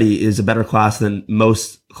already is a better class than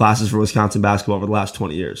most classes for Wisconsin basketball over the last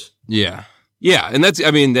 20 years. Yeah. Yeah. And that's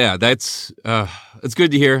it's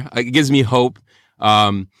good to hear. It gives me hope.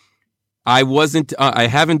 I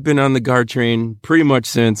haven't been on the Gard train pretty much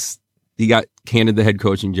since he got handed the head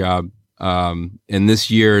coaching job. And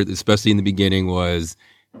this year, especially in the beginning, was,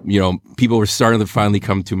 people were starting to finally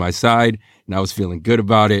come to my side and I was feeling good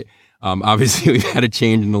about it. Obviously, we've had a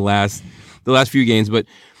change in the last few games, but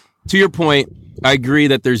to your point, I agree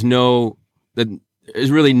that there's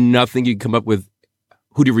really nothing you can come up with.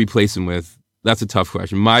 Who do you replace him with? That's a tough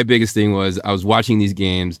question. My biggest thing was I was watching these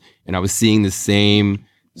games and I was seeing the same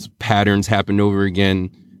patterns happen over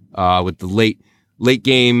again with the late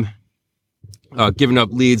game, giving up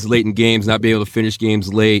leads late in games, not being able to finish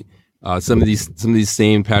games late. Some of these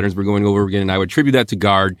same patterns were going over again, and I would attribute that to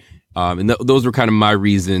Gard. And those were kind of my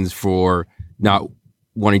reasons for not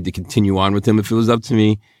wanting to continue on with him if it was up to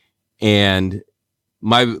me. And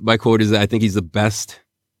my quote is that I think he's the best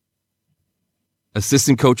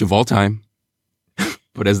assistant coach of all time,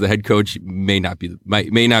 but as the head coach, may not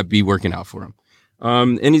be working out for him.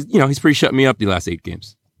 And he's pretty shut me up the last 8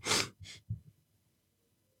 games.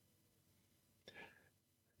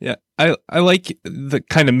 Yeah, I like the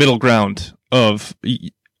kind of middle ground of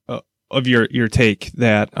your take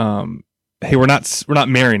that hey, we're not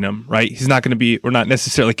marrying him, right? He's not going to be. We're not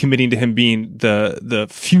necessarily committing to him being the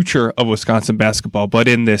future of Wisconsin basketball, but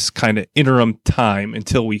in this kind of interim time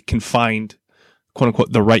until we can find, quote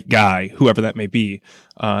unquote, the right guy, whoever that may be.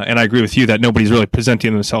 And I agree with you that nobody's really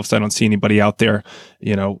presenting themselves. I don't see anybody out there,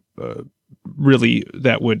 really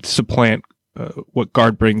that would supplant what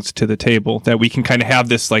Gard brings to the table, that we can kind of have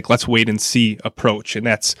this, like, let's wait and see approach. And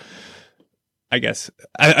that's, I guess,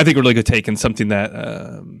 I think a really good take, and something that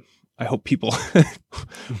I hope people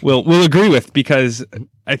will agree with, because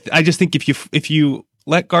I just think if you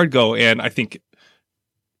let Gard go, and I think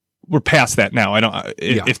we're past that now.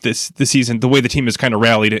 If the season, the way the team has kind of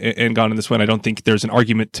rallied and gone in this win, I don't think there's an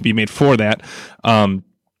argument to be made for that.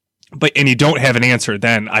 But you don't have an answer,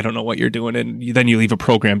 then I don't know what you're doing, and then you leave a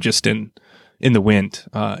program just in the wind.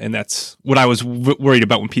 And that's what I was worried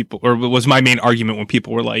about when people, or was my main argument when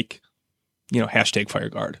people were like, #fire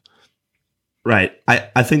Gard. Right.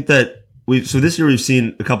 I think that so this year we've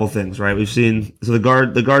seen a couple things, right? We've seen, so the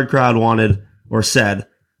Gard crowd wanted or said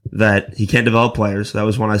that he can't develop players. That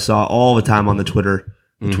was one I saw all the time on the Twitter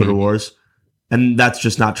wars. And that's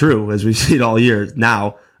just not true, as we've seen all year.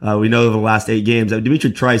 Now, we know over the last 8 games that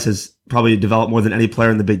Dimitri Trice has probably developed more than any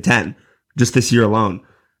player in the Big Ten, just this year alone.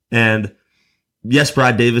 And yes,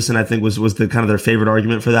 Brad Davison, I think, was the kind of their favorite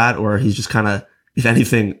argument for that, or he's just kind of, if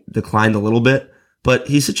anything, declined a little bit. But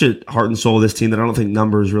he's such a heart and soul of this team that I don't think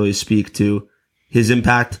numbers really speak to his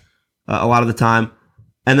impact a lot of the time.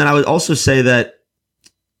 And then I would also say that,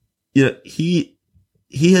 he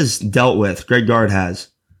has Greg Gard has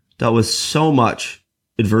dealt with so much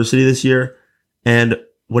adversity this year. And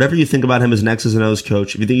whatever you think about him as an X's and O's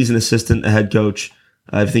coach, if you think he's an assistant, a head coach,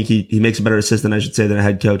 if you think he makes a better assistant, I should say, than a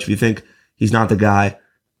head coach, if you think he's not the guy,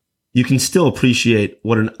 you can still appreciate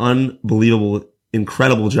what an unbelievable,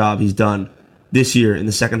 incredible job he's done this year in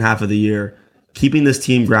the second half of the year, keeping this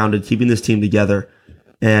team grounded, keeping this team together.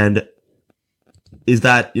 And is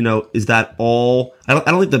that all? I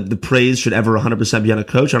don't think the praise should ever 100% be on a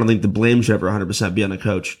coach. I don't think the blame should ever 100% be on a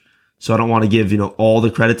coach. So I don't want to give, all the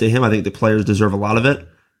credit to him. I think the players deserve a lot of it.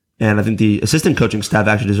 And I think the assistant coaching staff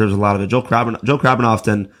actually deserves a lot of it. Joe Krabbenhoft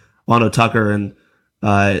and Lando Tucker and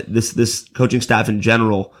this coaching staff in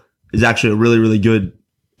general is actually a really, really good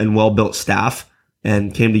and well-built staff,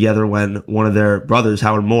 and came together when one of their brothers,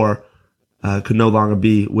 Howard Moore, could no longer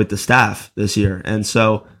be with the staff this year. And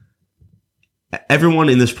so everyone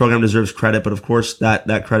in this program deserves credit, but of course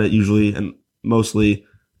that credit usually and mostly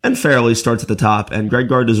and fairly starts at the top. And Greg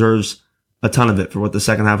Gard deserves a ton of it for what the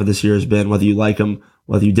second half of this year has been, whether you like him,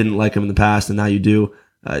 whether you didn't like him in the past, and now you do.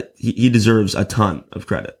 He deserves a ton of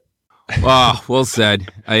credit. Wow, well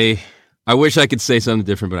said. I wish I could say something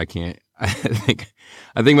different, but I can't.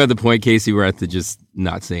 I think I'm at the point, Casey, where I have to just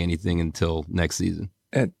not say anything until next season.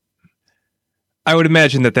 And I would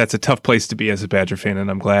imagine that that's a tough place to be as a Badger fan,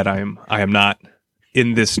 and I'm glad I am not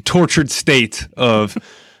in this tortured state of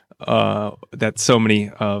that so many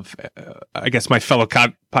of I guess my fellow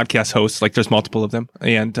podcast hosts, like there's multiple of them,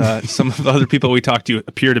 and some of the other people we talk to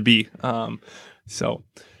appear to be. So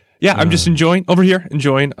yeah, I'm just enjoying.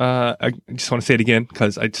 I just want to say it again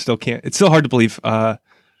because I still can't. It's still hard to believe.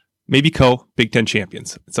 Maybe Big Ten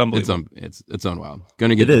champions. It's unbelievable. It's unwild.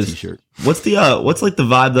 Gonna get the t-shirt. What's like the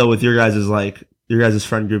vibe though with your guys'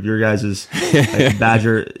 friend group, your guys'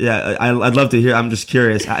 Badger? Yeah, I'd love to hear. I'm just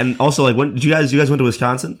curious. And also, like, when did you guys went to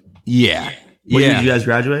Wisconsin? Yeah. When did you guys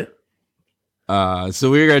graduate?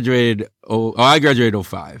 So we graduated. I graduated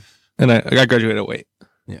 2005, and I graduated 2008.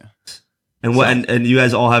 Yeah. And and you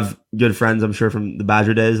guys all have good friends, I'm sure, from the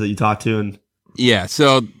Badger days that you talk to, and yeah.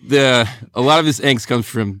 So a lot of this angst comes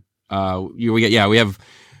from we have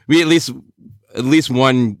at least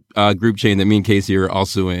one group chain that me and Casey are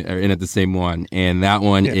also in at the same one, and that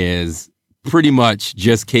one is pretty much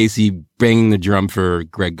just Casey banging the drum for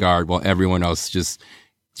Greg Gard while everyone else just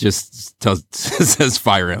says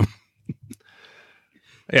fire him.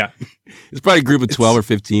 Yeah. It's probably a group of 12 or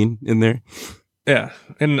 15 in there. Yeah.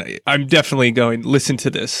 And I'm definitely going to listen to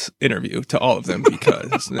this interview to all of them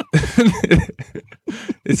because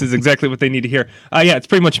this is exactly what they need to hear. Yeah, it's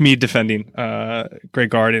pretty much me defending Greg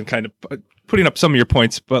Gard and kind of putting up some of your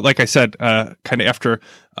points. But like I said, kind of after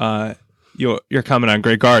your comment on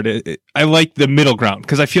Greg Gard, I like the middle ground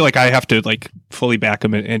because I feel like I have to like fully back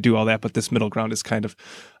him and do all that. But this middle ground is kind of,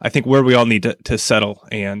 I think, where we all need to settle,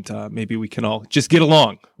 and maybe we can all just get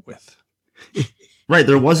along with. Right,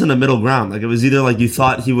 there wasn't a middle ground. Like it was either like you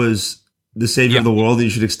thought he was the savior of the world and you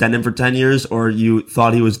should extend him for 10 years, or you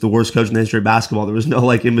thought he was the worst coach in the history of basketball. There was no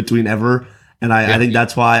like in between ever. And I think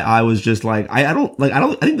that's why I was just like, I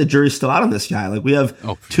think the jury's still out on this guy. Like we have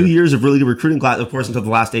 2 years of really good recruiting class, of course, until the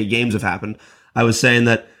last 8 games have happened. I was saying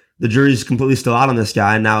that the jury's completely still out on this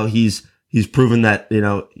guy. And now he's proven that, you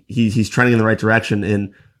know, he's trending in the right direction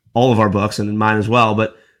in all of our books and in mine as well.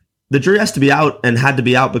 But the jury has to be out and had to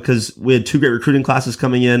be out because we had 2 great recruiting classes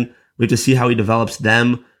coming in. We have to see how he develops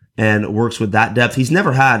them and works with that depth. He's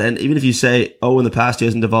never had, and even if you say, oh, in the past he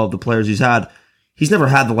hasn't developed the players he's never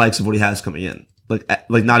had the likes of what he has coming in.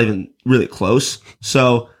 Like not even really close.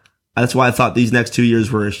 So that's why I thought these next 2 years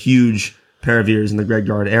were a huge pair of years in the Greg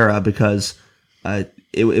Gard era, because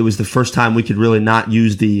it was the first time we could really not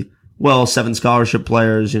use the, 7 scholarship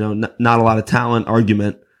players, you know, not a lot of talent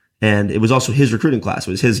argument. And it was also his recruiting class.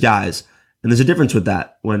 It was his guys. And there's a difference with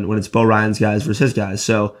that when it's Bo Ryan's guys versus his guys.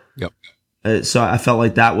 So, so I felt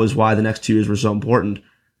like that was why the next 2 years were so important.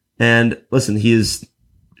 And listen, he has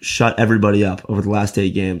shut everybody up over the last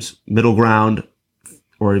 8 games. Middle ground,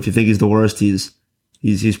 or if you think he's the worst, he's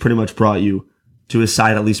pretty much brought you to his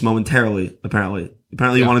side, at least momentarily, apparently.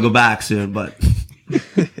 You want to go back soon, but...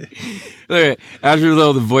 Okay. Asher,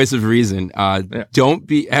 though, the voice of reason.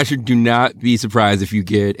 Do not be surprised if you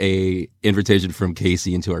get a invitation from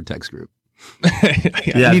Casey into our text group.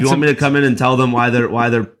 If you want me to come in and tell them why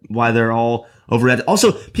they're all overreacting.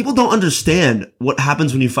 Also, people don't understand what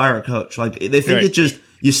happens when you fire a coach. Like they think it just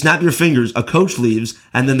you snap your fingers, a coach leaves,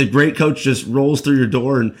 and then the great coach just rolls through your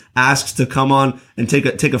door and asks to come on and take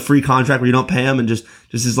a free contract where you don't pay him and just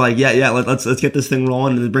is like, let's get this thing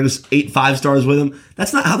rolling, and it brings 8 5-stars with him.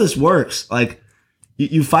 That's not how this works. Like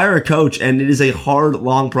you fire a coach, and it is a hard,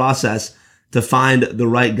 long process to find the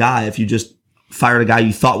right guy. If you just fired a guy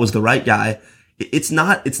you thought was the right guy, it's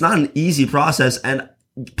not an easy process. And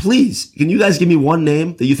please, can you guys give me one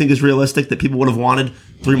name that you think is realistic that people would have wanted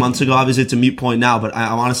 3 months ago? Obviously, it's a moot point now, but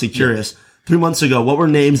I'm honestly curious. 3 months ago, what were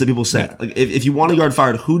names that people said? Like, if you want a guard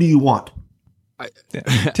fired, who do you want?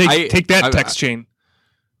 Take that text chain.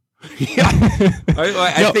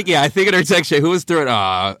 I think in our text chain, who was thrown?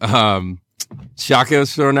 Shaka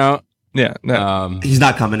was thrown out. Yeah, no. He's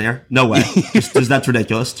not coming here. No way. That's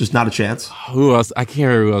ridiculous. Just not a chance. Who else? I can't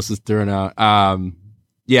remember who else was thrown out.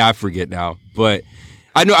 I forget now, but.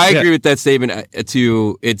 I know. I agree with that statement. I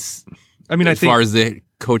think as far as the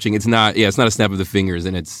coaching, it's not a snap of the fingers,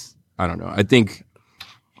 and I don't know. I think.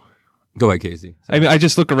 Go ahead, Casey. I mean, I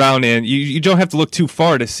just look around, and you don't have to look too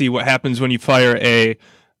far to see what happens when you fire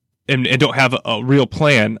and don't have a real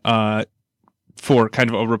plan for kind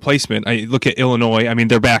of a replacement. I look at Illinois. I mean,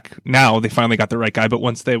 they're back now. They finally got the right guy, but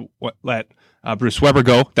once they let Bruce Weber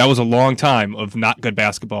go, that was a long time of not good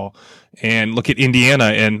basketball. And look at Indiana,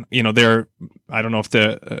 and I don't know if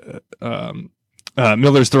the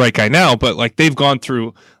Miller's the right guy now, but like they've gone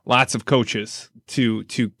through lots of coaches to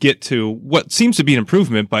get to what seems to be an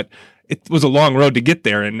improvement, but it was a long road to get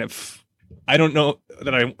there. And if I don't know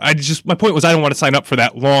that my point was I don't want to sign up for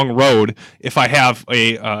that long road if I have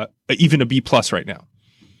even a B+ right now.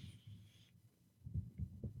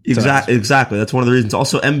 Exactly. That's one of the reasons.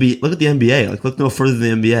 Also, look at the NBA. Like, look no further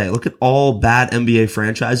than the NBA. Look at all bad NBA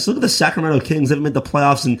franchises. Look at the Sacramento Kings. They haven't made the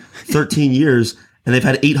playoffs in 13 years, and they've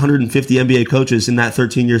had 850 NBA coaches in that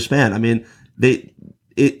 13-year span. I mean,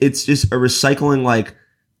 it's just a recycling,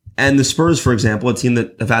 and the Spurs, for example, a team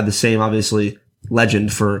that have had the same, obviously,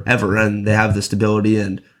 legend forever, and they have the stability.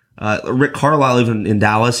 And Rick Carlisle, even in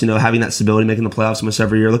Dallas, having that stability, making the playoffs almost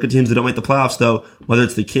every year. Look at teams that don't make the playoffs, though, whether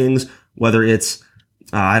it's the Kings, whether it's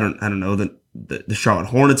I don't know, the Charlotte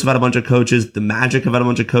Hornets have had a bunch of coaches. The Magic have had a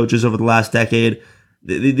bunch of coaches over the last decade.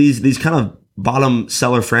 These kind of bottom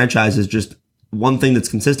seller franchises, just one thing that's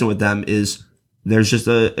consistent with them is there's just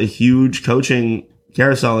a huge coaching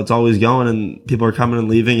carousel that's always going, and people are coming and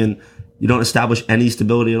leaving, and you don't establish any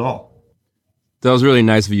stability at all. That was really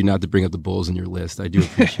nice of you not to bring up the Bulls in your list. I do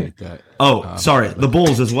appreciate that. Sorry, the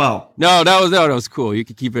Bulls as well. No, that was cool. You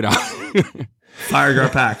can keep it out. Fire Gar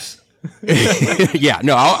Pax. Yeah,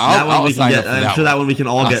 no, I'll sign up for that. I'm sure that one we can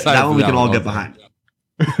all get. That one we can all get behind.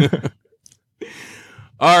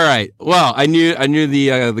 All right. Well, I knew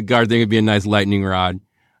the guard thing would be a nice lightning rod.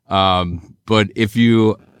 But if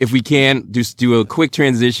we can just do a quick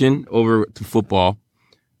transition over to football.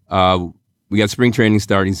 We got spring training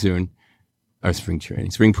starting soon. Or spring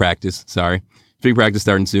practice. Sorry. Spring practice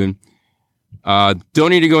starting soon. Don't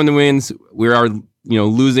need to go in the wins. We are,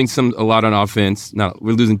 losing a lot on offense. Now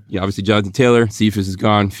we're losing, obviously Jonathan Taylor, Cephas is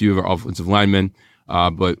gone, a few of our offensive linemen.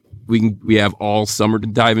 But we have all summer to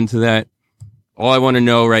dive into that. All I want to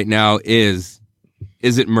know right now is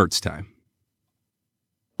it Mertz time?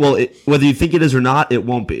 Well, whether you think it is or not, it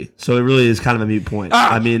won't be. So it really is kind of a moot point.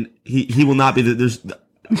 I mean, he will not be.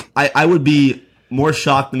 I would be more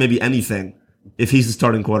shocked than maybe anything if he's the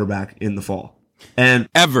starting quarterback in the fall. And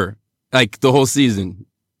ever, like the whole season.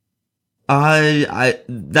 That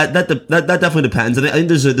definitely depends. And I think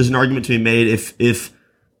there's an argument to be made if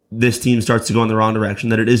this team starts to go in the wrong direction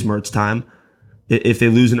that it is Mertz time. If they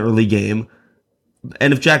lose an early game.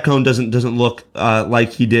 And if Jack Cohn doesn't look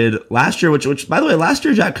like he did last year, which by the way, last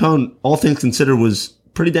year Jack Cohn, all things considered, was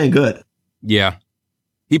pretty dang good. Yeah,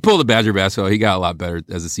 he pulled the Badger basketball. He got a lot better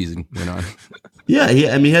as the season went on. Yeah,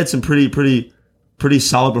 he had some pretty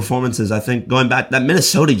solid performances. I think going back that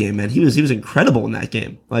Minnesota game, man, he was incredible in that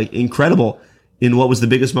game, like incredible in what was the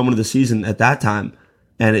biggest moment of the season at that time.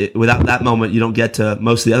 And without that moment, you don't get to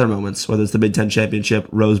most of the other moments, whether it's the Big Ten championship,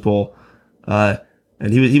 Rose Bowl.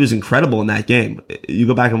 And he was incredible in that game. You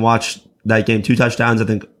go back and watch that game, 2 touchdowns, I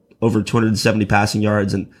think over 270 passing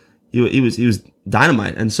yards, and he was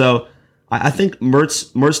dynamite. And so I think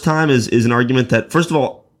Mertz time is an argument that, first of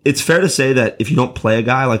all, it's fair to say that if you don't play a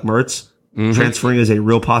guy like Mertz, transferring is a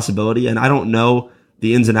real possibility. And I don't know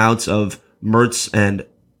the ins and outs of Mertz and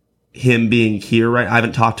him being here, right? I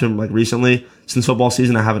haven't talked to him like recently since football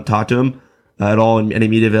season. I haven't talked to him at all in any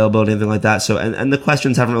media availability, anything like that. So, and the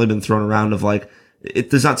questions haven't really been thrown around of like,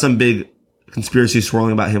 there's not some big conspiracy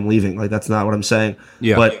swirling about him leaving. Like, that's not what I'm saying.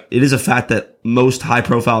 Yeah. But it is a fact that most high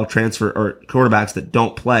profile transfer or quarterbacks that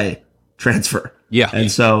don't play transfer. Yeah.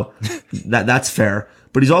 And so that's fair.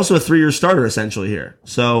 But he's also a 3-year starter essentially here.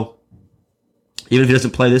 So even if he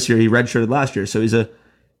doesn't play this year, he redshirted last year. So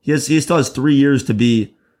he still has 3 years to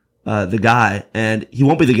be the guy, and he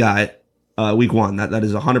won't be the guy week 1. That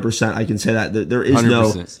is 100%. I can say that. There is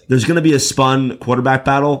 100%. There's going to be a spun quarterback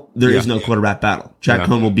battle. There is no quarterback battle. Jack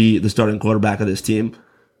Cohn will be the starting quarterback of this team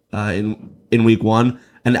in week 1.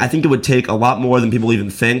 And I think it would take a lot more than people even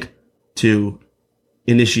think to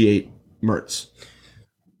initiate Mertz.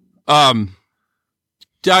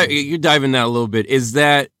 You're diving that a little bit. Is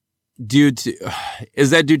that due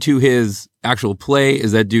to his actual play?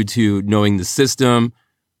 Is that due to knowing the system?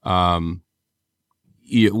 What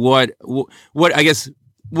I guess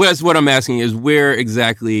what I'm asking is where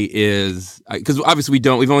exactly is, because obviously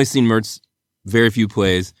we've only seen Mertz very few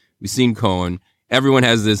plays. We've seen Cohen. Everyone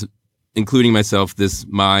has this, including myself, this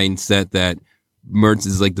mindset that Mertz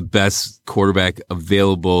is like the best quarterback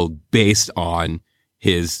available based on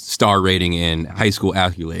his star rating and high school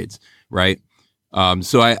accolades, right?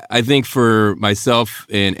 So I think for myself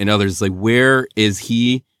and others, like, where is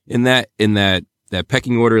he in that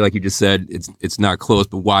pecking order? Like you just said, it's not close,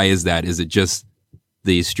 but why is that? Is it just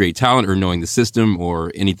the straight talent or knowing the system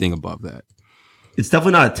or anything above that? It's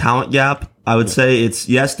definitely not a talent gap. I would say it's,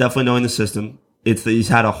 yes, definitely knowing the system. It's that he's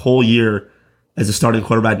had a whole year as a starting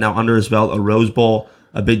quarterback now under his belt, a Rose Bowl,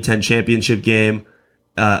 a Big Ten championship game,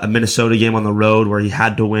 a Minnesota game on the road where he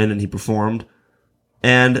had to win and he performed.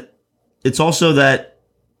 And it's also that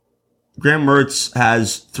Graham Mertz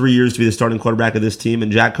has 3 years to be the starting quarterback of this team,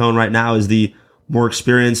 and Jack Cohn right now is the more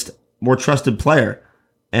experienced, more trusted player.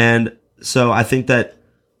 And so I think that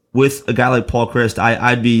with a guy like Paul Chryst,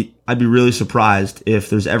 I'd be really surprised if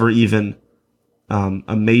there's ever even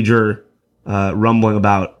a major rumbling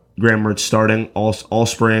about Graham Mertz starting all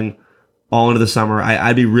spring, all into the summer.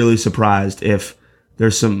 I'd be really surprised if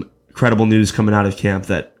there's some credible news coming out of camp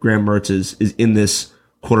that Graham Mertz is in this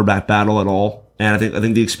quarterback battle at all. And I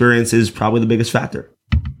think the experience is probably the biggest factor.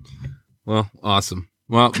 Well, awesome.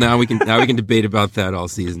 Well, now we can debate about that all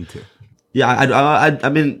season too. Yeah, I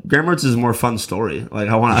mean, Graham Mertz is a more fun story. Like,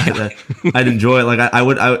 I'd enjoy it.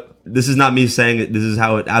 Like, this is not me saying it, this is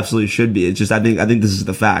how it absolutely should be. It's just, I think this is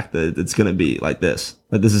the fact that it's going to be like this.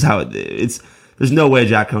 Like, this is how it's, there's no way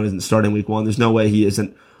Jack Cohn isn't starting week 1. There's no way he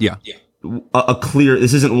isn't. Yeah. A clear,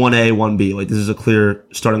 this isn't 1A, 1B. Like, this is a clear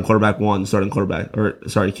starting quarterback 1, starting quarterback, or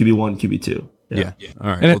sorry, QB1, QB2. Yeah.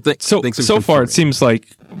 All right. And Well, so far, it seems like,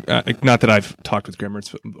 not that I've talked with Grimmer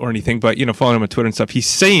or anything, but, following him on Twitter and stuff, he's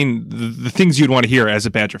saying the things you'd want to hear as a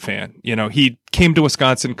Badger fan. He came to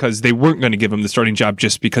Wisconsin because they weren't going to give him the starting job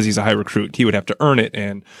just because he's a high recruit. He would have to earn it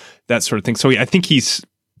and that sort of thing. So I think he's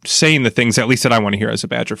saying the things, at least that I want to hear as a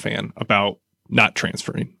Badger fan, about not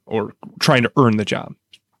transferring or trying to earn the job.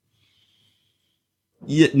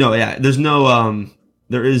 Yeah, no, yeah.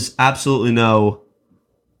 There is absolutely no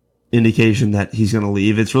indication that he's going to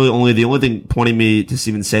leave. It's really the only thing pointing me to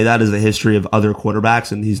even say that is the history of other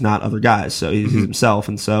quarterbacks, and he's not other guys, so he's himself,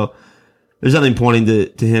 and so there's nothing pointing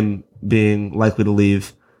to him being likely to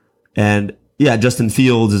leave. And yeah, Justin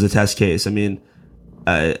Fields is a test case. I mean,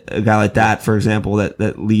 a guy like that, for example,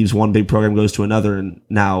 that leaves one big program, goes to another, and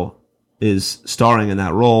now is starring in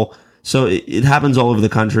that role. So it happens all over the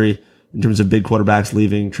country in terms of big quarterbacks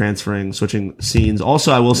leaving, transferring, switching scenes.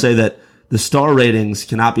 Also, I will say that the star ratings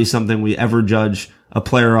cannot be something we ever judge a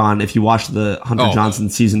player on if you watch the Hunter Johnson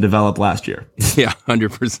season develop last year. Yeah,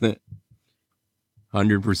 100%.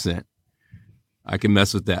 100%. I can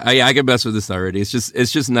mess with that. I can mess with this already. It's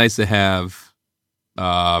just nice to have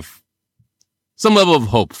some level of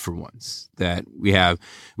hope for once that we have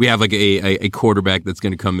like a quarterback that's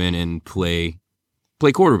going to come in and play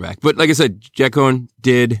quarterback. But like I said, Jack Coan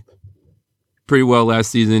did pretty well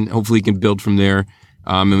last season. Hopefully he can build from there.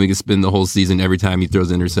 And we can spend the whole season every time he throws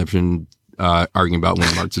an interception arguing about when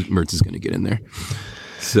Mertz is going to get in there.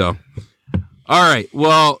 So, all right.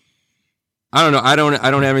 Well, I don't know. I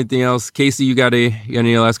don't have anything else. Casey, you got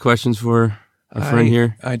any last questions for our friend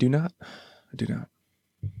here? I do not.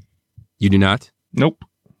 You do not? Nope.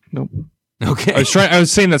 Okay. I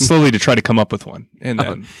was saying that slowly to try to come up with one, and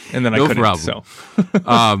then I couldn't. Problem. So,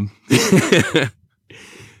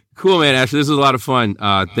 cool, man. Ashley, this was a lot of fun.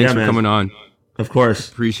 Thanks for coming on. Of course.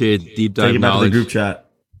 Appreciate it. Deep dive Take it back to the group chat.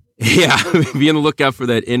 Yeah, be on the lookout for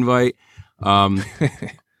that invite.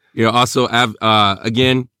 Also,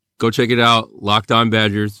 again, go check it out. Locked On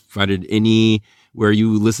Badgers. Find it anywhere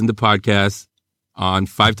you listen to podcasts on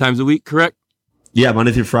 5 times a week, correct? Yeah,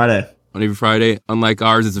 Monday through Friday. Monday through Friday. Unlike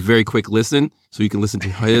ours, it's a very quick listen, so you can listen to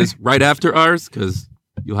his right after ours because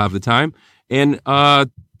you'll have the time. And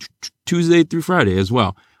Tuesday through Friday as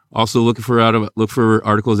well. Also, look for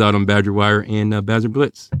articles out on Badger Wire and Badger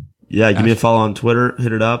Blitz. Yeah, give me a follow on Twitter.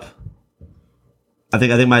 Hit it up. I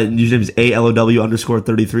think my username is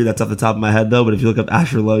ALOW_33. That's off the top of my head though. But if you look up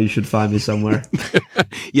Asher Lowe, you should find me somewhere.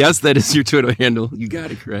 Yes, that is your Twitter handle. You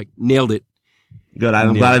got it correct. Nailed it. Good.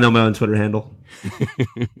 I'm glad I know my own Twitter handle.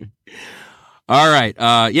 All right.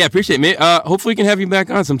 Appreciate it. Hopefully we can have you back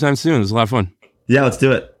on sometime soon. It was a lot of fun. Yeah, let's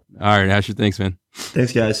do it. All right, Asher. Thanks, man.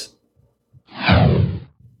 Thanks, guys.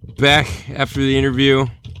 Back after the interview.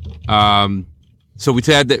 So we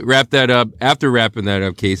had to wrap that up. After wrapping that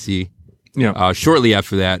up, Casey, shortly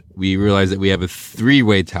after that, we realized that we have a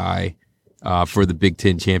 3-way tie for the Big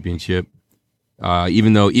Ten championship.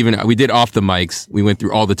 Even though we did off the mics, we went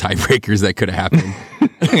through all the tiebreakers that could have happened.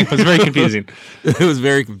 It was very confusing. It was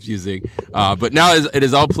very confusing. But now it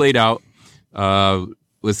is all played out.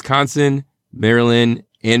 Wisconsin, Maryland,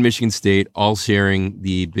 and Michigan State all sharing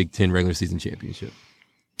the Big Ten regular season championship.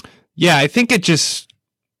 Yeah, I think it just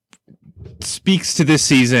speaks to this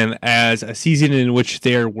season as a season in which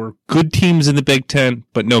there were good teams in the Big Ten,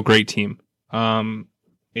 but no great team.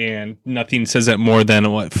 And nothing says that more than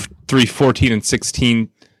 14 and 6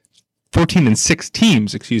 teams,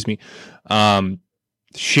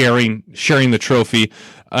 sharing the trophy.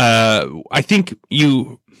 I think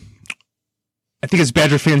as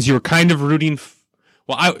Badger fans, you were kind of rooting.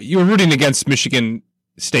 You were rooting against Michigan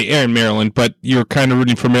State and Maryland, but you're kind of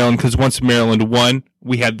rooting for Maryland because once Maryland won,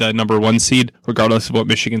 we had the number 1 seed, regardless of what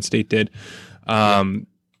Michigan State did. And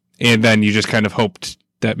then you just kind of hoped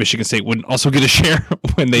that Michigan State wouldn't also get a share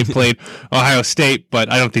when they played Ohio State,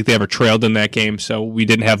 but I don't think they ever trailed in that game, so we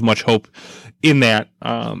didn't have much hope in that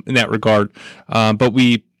regard. But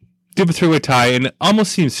we did a 3-way tie, and it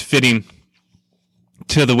almost seems fitting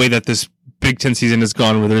to the way that this Big Ten season has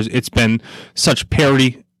gone, where it's been such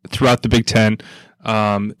parity throughout the Big Ten.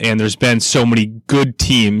 And there's been so many good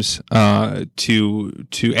teams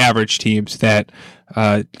to average teams that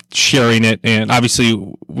sharing it, and obviously it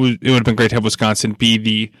would have been great to have Wisconsin be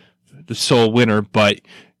the sole winner, but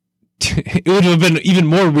it would have been even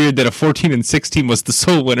more weird that a 14 and 6 team was the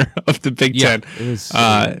sole winner of the Big Ten.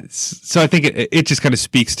 So I think it just kind of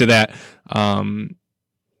speaks to that, and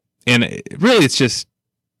really it's just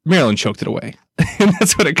Maryland choked it away. And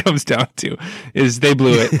that's what it comes down to, is they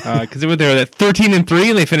blew it because they were there at 13 and 3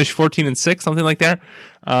 and they finished 14 and 6, something like that.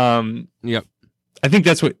 Yep. I think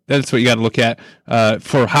that's what you got to look at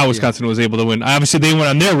for how Wisconsin was able to win. Obviously, they went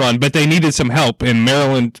on their run, but they needed some help, and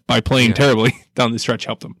Maryland, by playing terribly down the stretch,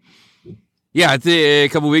 helped them. Yeah, I think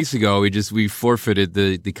a couple of weeks ago, we forfeited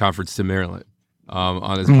the conference to Maryland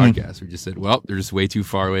on this podcast. We just said, well, they're just way too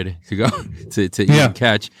far away to go to even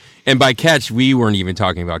catch. And by catch, we weren't even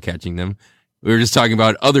talking about catching them. We were just talking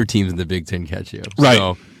about other teams in the Big Ten catching up. Right.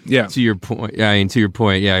 So, to your point,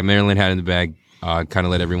 Maryland had in the bag, kind of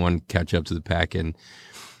let everyone catch up to the pack. And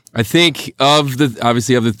I think of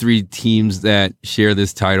the three teams that share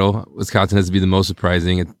this title, Wisconsin has to be the most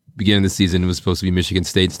surprising. At the beginning of the season, it was supposed to be Michigan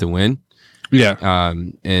State's to win. Yeah.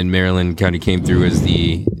 And Maryland kind of came through as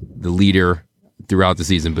the leader throughout the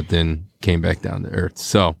season, but then came back down to earth.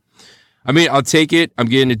 So, I mean, I'll take it. I'm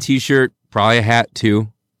getting a T-shirt, probably a hat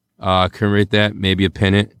too. Commemorate that, maybe a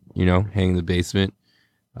pennant, hang in the basement.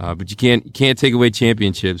 But you can't take away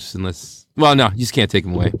championships unless, well, no, you just can't take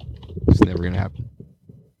them away. It's never going to happen.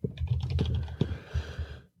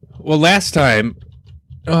 Well, last time,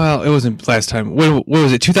 it wasn't last time. What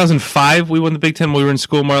was it? 2005 we won the Big Ten when we were in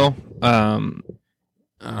school, Marlo.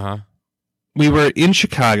 We were in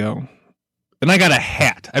Chicago, and I got a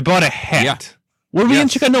hat. I bought a hat. Yeah. Were we in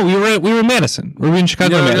Chicago? No, we were in Madison. Were we in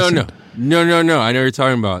Chicago? No, Madison? No. I know what you're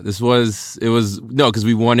talking about. Because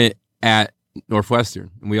we won it at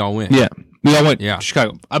Northwestern, and we all went. Yeah, we all went to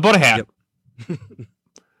Chicago. I bought a hat. Yep.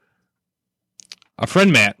 A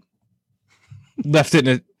friend, Matt, left it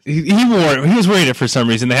in a... He was wearing it for some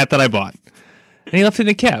reason, the hat that I bought. And he left it in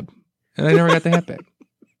a cab. And I never got the hat back.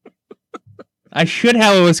 I should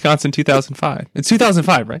have a Wisconsin 2005. It's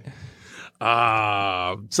 2005, right?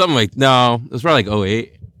 Something like... No, it was probably like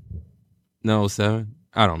 08. No, 07.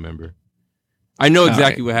 I don't remember. I know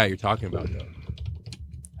exactly what hat you're talking about, though.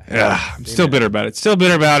 I'm still bitter about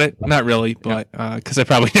it. Not really, but because I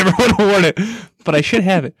probably never would have worn it. But I should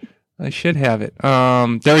have it.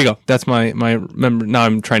 There we go. That's my member. Now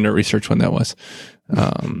I'm trying to research when that was. All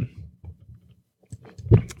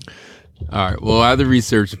right. Well, how the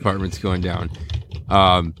research department's going down.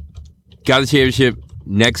 Got the championship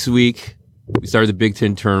next week. We started the Big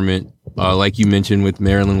Ten tournament. Like you mentioned, with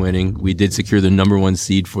Maryland winning, we did secure the number 1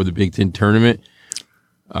 seed for the Big Ten tournament.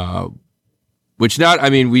 We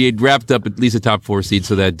had wrapped up at least a top 4 seed,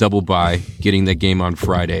 so that double bye, getting that game on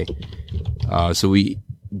Friday.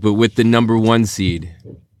 But with the number 1 seed,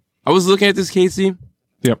 I was looking at this, Casey.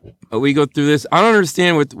 Yep. We go through this. I don't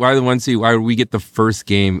understand why the 1 seed. Why would we get the first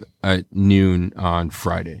game at noon on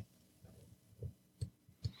Friday?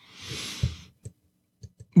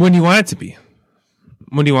 When do you want it to be?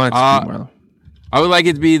 Marlo? I would like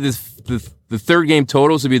it to be the third game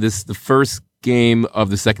total. So be the first game of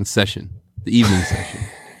the second session, the evening session.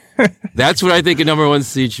 That's what I think a number 1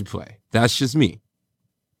 seed should play. That's just me.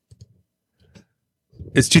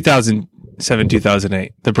 It's 2007,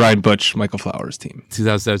 2008. The Brian Butch, Michael Flowers team.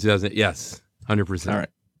 2007, 2008. Yes, 100%. All right.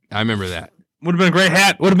 I remember that. Would have been a great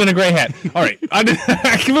hat. All right. I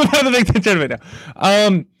can move on to the Big Ten tournament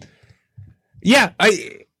now.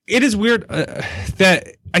 It is weird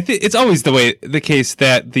that I think it's always the case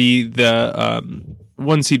that the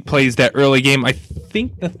 1 seed plays that early game. I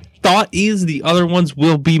think the thought is the other ones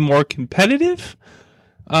will be more competitive.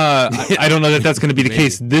 I don't know that that's going to be the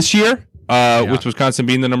case this year. With Wisconsin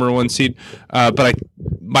being the number 1 seed. But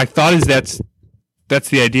my thought is that's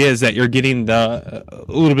the idea, is that you're getting a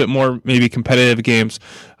little bit more maybe competitive games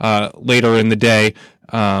later in the day.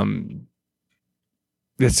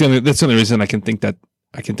 That's the only reason I can think that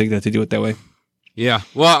they do it that way. Yeah.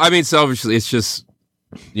 Well, I mean, selfishly, it's just,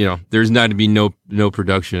 there's not to be no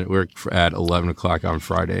production at work at 11 o'clock on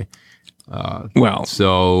Friday.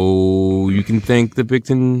 So you can thank the Big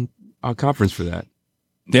Ten conference for that.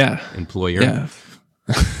 Yeah. Employer. Yeah.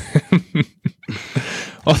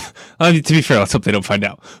 Well, to be fair, let's hope they don't find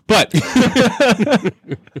out. But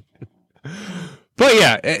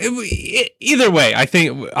either way, I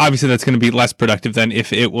think obviously that's going to be less productive than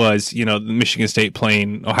if it was, Michigan State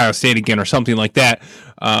playing Ohio State again or something like that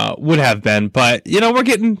would have been. But, we're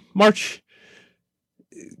getting March,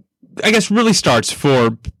 I guess, really starts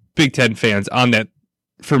for Big Ten fans on that,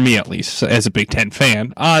 for me at least, as a Big Ten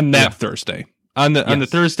fan, on that Thursday. On the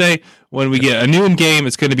Thursday, when we get a noon game,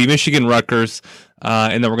 it's going to be Michigan-Rutgers,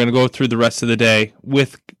 and then we're going to go through the rest of the day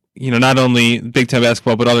with, not only Big Ten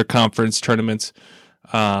basketball, but other conference tournaments.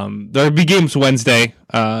 There'll be games Wednesday.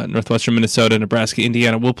 Northwestern, Minnesota, Nebraska,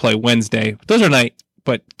 Indiana will play Wednesday. Those are night,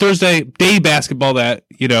 but Thursday, day basketball that,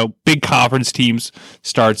 big conference teams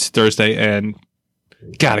starts Thursday, and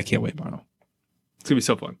God, I can't wait, Marno. It's going to be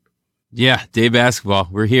so fun. Yeah, day basketball.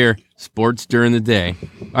 We're here. Sports during the day.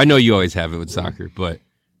 I know you always have it with soccer, but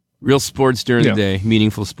Real sports during the day,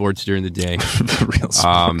 meaningful sports during the day. Real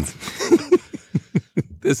sports.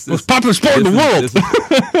 This most popular sport in the world.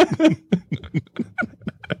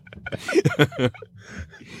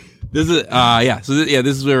 This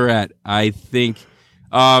is where we're at. I think,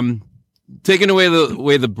 taking away the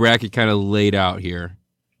way the bracket kind of laid out here.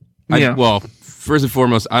 Well, first and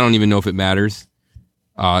foremost, I don't even know if it matters.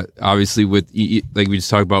 Obviously, like we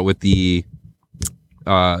just talked about with the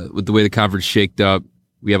way the conference shaked up,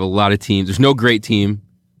 we have a lot of teams. There's no great team.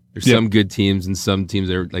 There's some good teams and some teams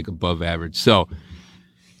that are like above average. So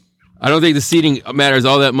I don't think the seeding matters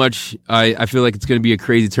all that much. I feel like it's going to be a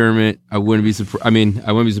crazy tournament. I wouldn't be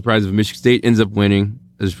surprised if Michigan State ends up winning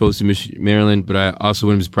as opposed to Maryland, but I also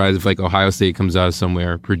wouldn't be surprised if like Ohio State comes out of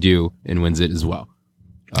somewhere, Purdue, and wins it as well.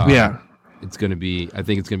 I think it's going to be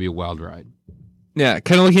a wild ride. Yeah,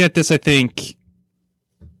 kind of looking at this, I think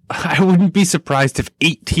I wouldn't be surprised if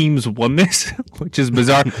 8 teams won this, which is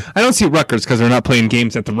bizarre. I don't see Rutgers because they're not playing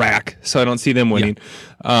games at the rack, so I don't see them winning.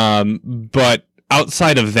 Yeah. But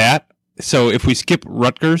outside of that, so if we skip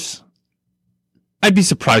Rutgers, I'd be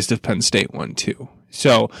surprised if Penn State won too.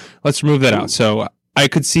 So let's remove that out. So I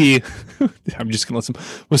could see, I'm just going to let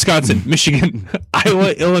some Wisconsin, Michigan,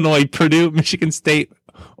 Iowa, Illinois, Purdue, Michigan State,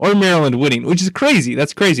 or Maryland winning, which is crazy.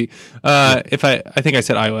 That's crazy. I think I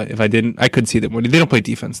said Iowa. If I didn't, I could see them winning. They don't play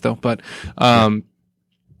defense though, but I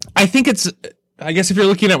think I guess if you're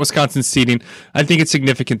looking at Wisconsin's seeding, I think it's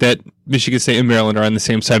significant that Michigan State and Maryland are on the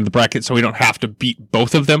same side of the bracket, so we don't have to beat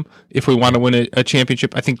both of them if we want to win a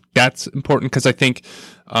championship. I think that's important because I think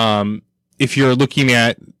if you're looking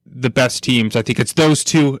at the best teams, I think it's those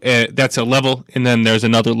two. That's a level, and then there's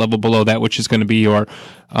another level below that, which is going to be your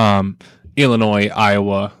Illinois,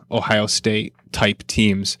 Iowa, Ohio State type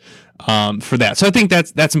teams for that. So I think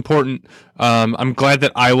that's important. I'm glad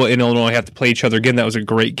that Iowa and Illinois have to play each other again. That was a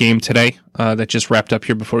great game today that just wrapped up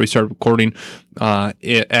here before we started recording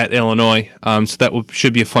at Illinois. So that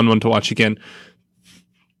should be a fun one to watch again.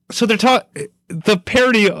 So the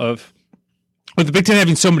parity of with the Big Ten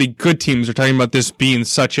having so many good teams, they're talking about this being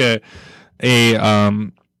such a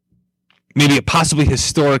maybe a possibly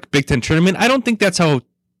historic Big Ten tournament. I don't think that's how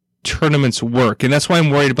tournaments work, and that's why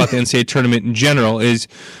I'm worried about the NCAA tournament in general. Is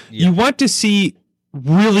you want to see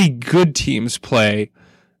really good teams play,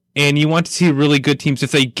 and you want to see really good teams.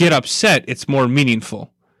 If they get upset, it's more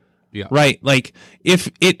meaningful. Yeah, right. Like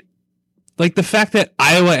the fact that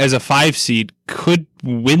Iowa as a 5 seed could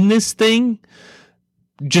win this thing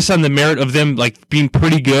just on the merit of them like being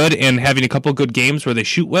pretty good and having a couple of good games where they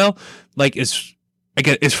shoot well, like is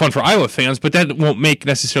fun for Iowa fans, but that won't make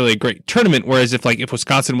necessarily a great tournament. Whereas if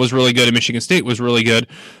Wisconsin was really good and Michigan State was really good,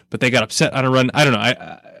 but they got upset on a run, I don't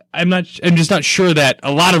know. I'm just not sure that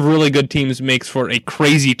a lot of really good teams makes for a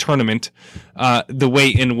crazy tournament. The way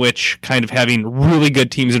in which kind of having really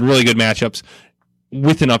good teams and really good matchups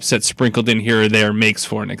with an upset sprinkled in here or there makes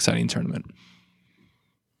for an exciting tournament.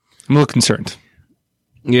 I'm a little concerned.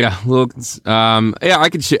 Yeah, look, I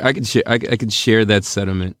could share that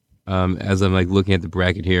sentiment as I'm like looking at the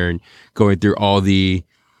bracket here and going through all the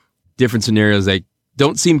different scenarios that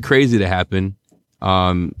don't seem crazy to happen,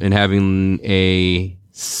 and having a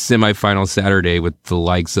semifinal Saturday with the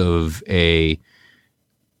likes of a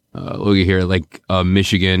look at here like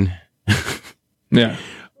Michigan,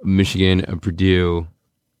 Michigan, Purdue,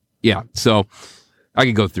 So I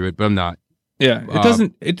could go through it, but I'm not. Yeah,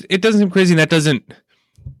 it doesn't seem crazy, and that doesn't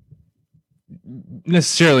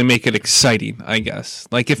necessarily make it exciting, I guess.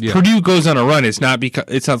 Like if Purdue goes on a run, it's not because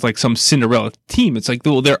it sounds like some Cinderella team. It's like,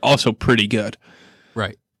 well, they're also pretty good,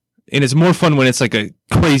 right? And it's more fun when it's like a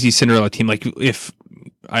crazy Cinderella team. Like if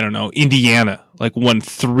I don't know, Indiana like won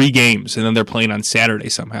 3 games and then they're playing on Saturday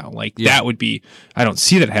somehow. Like that would be. I don't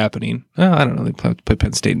see that happening. Well, I don't know. They play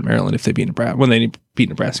Penn State and Maryland if they beat Nebraska when they beat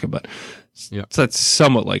Nebraska, but so that's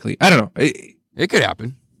somewhat likely. I don't know. It could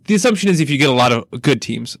happen. The assumption is if you get a lot of good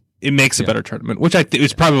teams, it makes a better tournament, which I think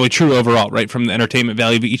is probably true overall, right? From the entertainment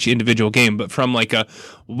value of each individual game, but from like a,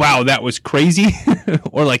 wow, that was crazy,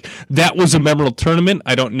 or like that was a memorable tournament.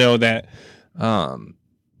 I don't know that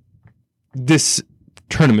this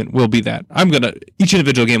tournament will be that. Each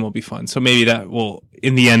individual game will be fun. So maybe that will,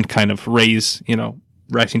 in the end, kind of raise,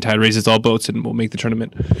 rising tide raises all boats and will make the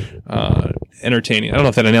tournament entertaining. I don't know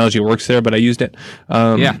if that analogy works there, but I used it.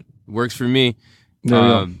 Works for me.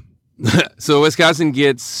 So Wisconsin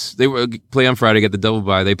they play on Friday, get the double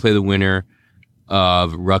bye. They play the winner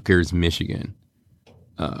of Rutgers, Michigan.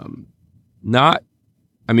 I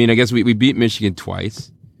guess we beat Michigan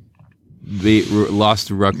twice. They lost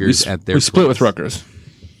to Rutgers at their. We split with Rutgers,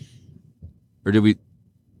 or did we?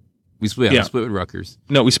 We split. We split with Rutgers.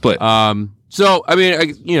 No, we split. So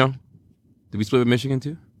did we split with Michigan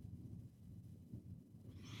too?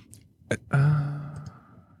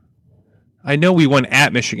 I know we won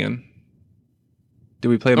at Michigan. Did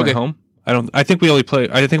we play them at home? I think we only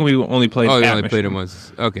played. I think we only played. Oh, you at only Michigan. played them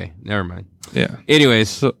once. Okay, never mind. Yeah.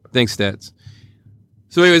 Anyways, thanks, stats.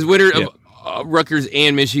 So, anyways, winner of Rutgers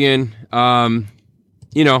and Michigan.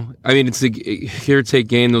 It's a here take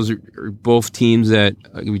game. Those are both teams that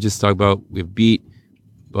we just talked about. We've beat,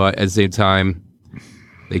 but at the same time,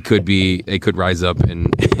 they could rise up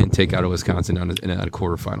and take out of Wisconsin on a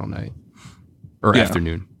quarterfinal night or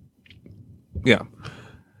afternoon. Yeah.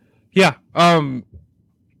 Yeah.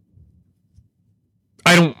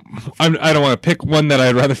 I don't want to pick one that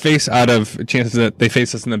I'd rather face out of chances that they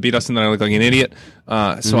face us and then beat us and then I look like an idiot.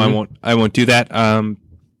 So I won't do that.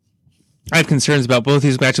 I have concerns about both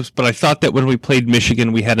these matchups, but I thought that when we played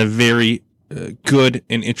Michigan, we had a very good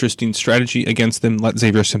and interesting strategy against them. Let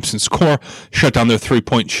Xavier Simpson score, shut down their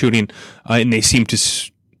 3-point shooting, and they seemed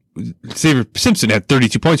to. Xavier Simpson had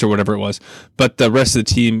 32 points or whatever it was, but the rest of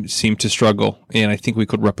the team seemed to struggle, and I think we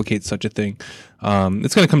could replicate such a thing.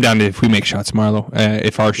 It's going to come down to if we make shots, Marlo.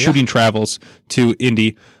 If our shooting travels to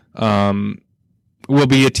Indy, we'll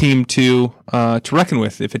be a team to reckon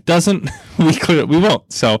with. If it doesn't, we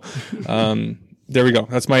won't. So there we go.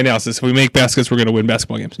 That's my analysis. If we make baskets, we're going to win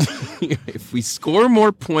basketball games. If we score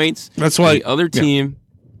more points, that's why the other team,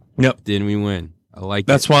 then we win. I like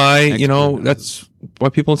that's why that's why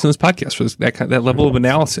people listen to this podcast for that level of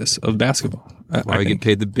analysis of basketball. Why I get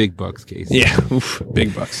paid the big bucks, Casey. Yeah,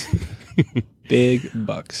 big bucks, big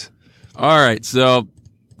bucks. All right, so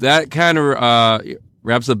that kind of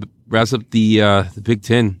wraps up the Big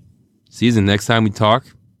Ten season. Next time we talk,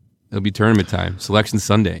 it'll be tournament time, Selection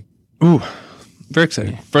Sunday. Ooh, very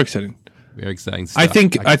exciting! Very exciting! Very exciting stuff.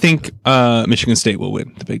 I think Michigan State will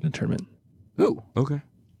win the Big Ten tournament. Oh, okay.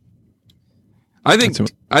 I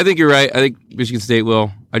think you're right. I think Michigan State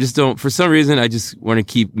will. I just don't. For some reason, I just want to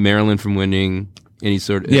keep Maryland from winning any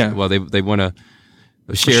sort of. Yeah. Well, they want a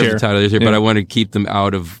share of the title this year, but I want to keep them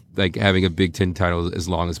out of like having a Big Ten title as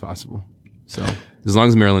long as possible. So as long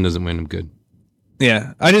as Maryland doesn't win, I'm good.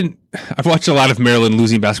 Yeah, I've watched a lot of Maryland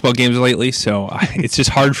losing basketball games lately, so it's just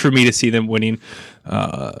hard for me to see them winning.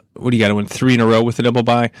 What do you got to win 3 in a row with a double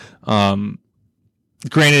bye?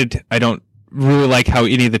 Granted, I don't really like how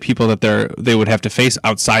any of the people that they would have to face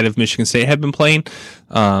outside of Michigan State have been playing.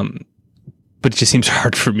 But it just seems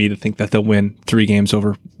hard for me to think that they'll win 3 games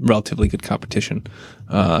over relatively good competition,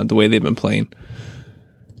 the way they've been playing.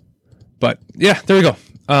 But yeah, there we go.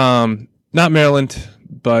 Not Maryland,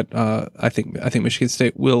 but I think Michigan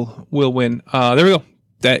State will win. There we go.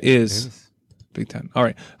 That is Big Ten. All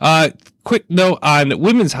right. Quick note on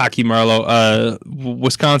women's hockey, Marlo.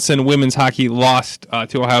 Wisconsin women's hockey lost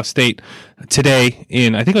to Ohio State today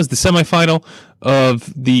in, I think it was the semifinal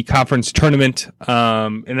of the conference tournament.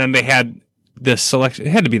 And then they had the selection.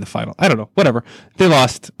 It had to be the final. I don't know. Whatever. They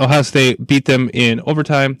lost. Ohio State beat them in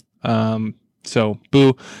overtime. So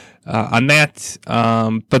boo on that.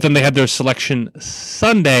 But then they had their selection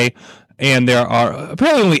Sunday. And there are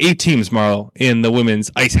apparently only 8 teams, Marlo, in the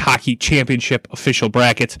Women's Ice Hockey Championship official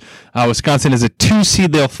bracket. Wisconsin is a 2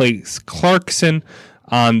 seed. They'll face Clarkson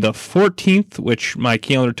on the 14th, which my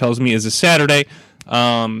calendar tells me is a Saturday.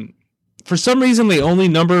 For some reason, they only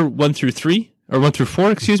number 1 through 4,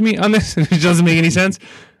 on this. It doesn't make any sense.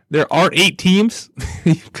 There are 8 teams.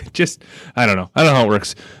 You could just, I don't know how it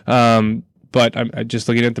works. But I'm just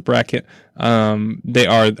looking at the bracket. They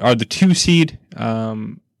are the 2 seed.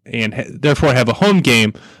 And therefore have a home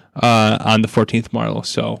game on the 14th, Marlo.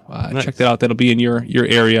 So nice. Check that out. That'll be in your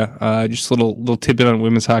area. Just a little tidbit on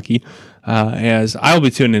women's hockey, as I'll be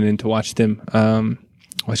tuning in to watch them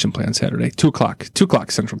play on Saturday, 2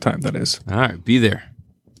 o'clock Central Time. That is. All right, be there.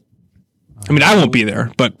 I mean, I won't be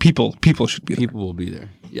there, but people should be there. People will be there.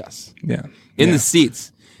 Yes. Yeah. In the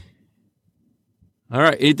seats. All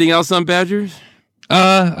right. Anything else on Badgers?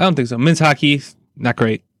 I don't think so. Men's hockey, not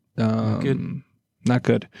great. Good. Not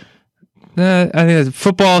good. I think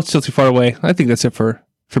football still too far away. I think that's it for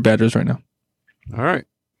Badgers right now. All right.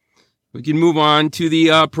 We can move on to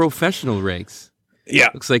the professional ranks. Yeah.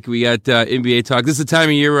 Looks like we got NBA talk. This is the time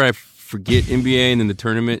of year where I forget NBA and then the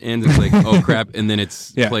tournament ends. It's like, oh, crap. And then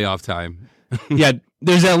it's playoff time. Yeah.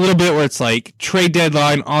 There's that little bit where it's like trade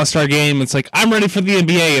deadline, all-star game. It's like, I'm ready for the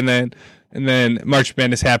NBA. And then March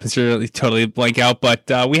Madness happens to really totally blank out.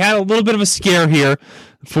 But we had a little bit of a scare here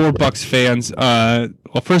for Bucks fans.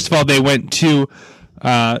 Well, first of all, they went to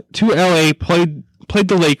LA, played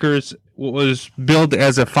the Lakers. What was billed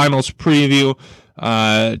as a finals preview.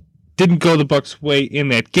 Didn't go the Bucks' way in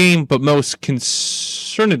that game, but most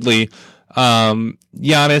concernedly,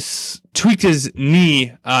 Giannis tweaked his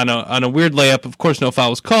knee on a weird layup. Of course, no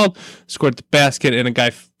foul was called. Scored the basket, and a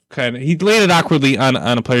guy he landed awkwardly on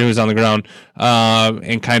a player who was on the ground,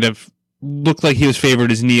 and kind of looked like he was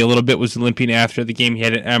favored. His knee a little bit, was limping after the game. He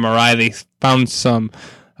had an MRI. They found some,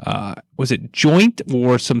 was it joint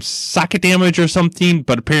or some socket damage or something?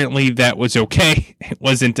 But apparently that was okay. It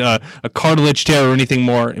wasn't a cartilage tear or anything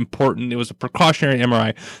more important. It was a precautionary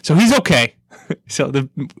MRI. So he's okay. So the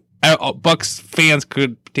Bucks fans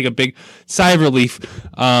could take a big sigh of relief.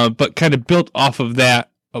 But kind of built off of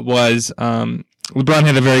that was LeBron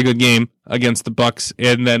had a very good game against the Bucks,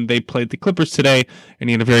 and then they played the Clippers today, and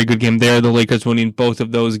he had a very good game there. The Lakers winning both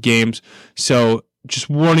of those games. So just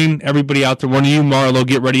warning everybody out there, warning you, Marlo,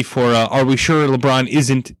 get ready for, are we sure LeBron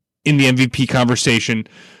isn't in the MVP conversation,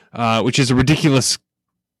 which is a ridiculous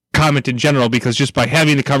comment in general, because just by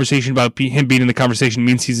having the conversation about him being in the conversation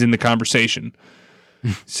means he's in the conversation.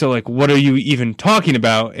 So, like, what are you even talking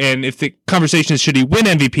about? And if the conversation is, should he win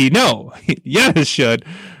MVP? No. Yes, should.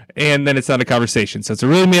 And then it's not a conversation. So it's a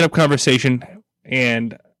really made-up conversation,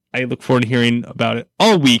 and I look forward to hearing about it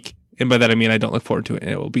all week. And by that, I mean I don't look forward to it.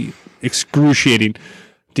 And it will be excruciating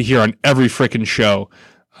to hear on every freaking show.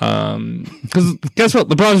 Because guess what?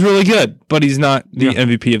 LeBron's really good, but he's not the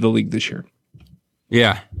MVP of the league this year.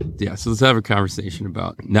 Yeah. So let's have a conversation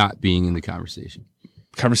about not being in the conversation.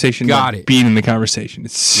 Being in the conversation.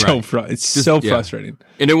 It's so frustrating.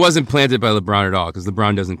 And it wasn't planted by LeBron at all, because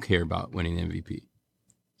LeBron doesn't care about winning MVP.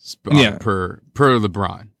 Per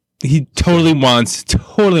LeBron. He totally wants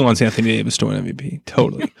Anthony Davis to win MVP.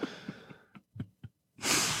 Totally.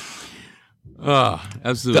 Oh,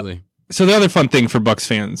 absolutely. So the other fun thing for Bucks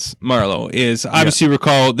fans, Marlo, is obviously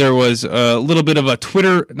recall there was a little bit of a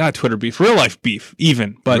real life beef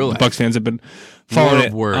even, but the Bucks fans have been following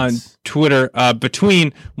it on Twitter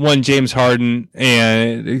between one James Harden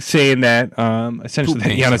and saying that essentially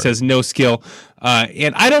that Giannis has no skill.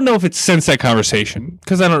 And I don't know if it's since that conversation,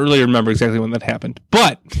 because I don't really remember exactly when that happened.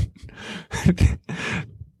 But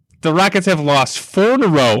the Rockets have lost 4 in a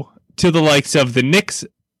row to the likes of the Knicks,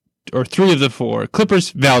 or 3 of the 4.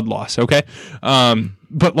 Clippers, valid loss, okay?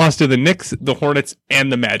 But lost to the Knicks, the Hornets,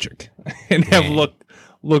 and the Magic. And have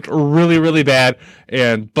looked really, really bad.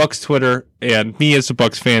 And Bucks Twitter and me as a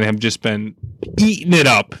Bucks fan have just been eating it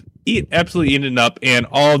up. Absolutely eating it up. And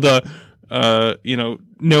all the,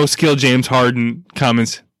 no skill James Harden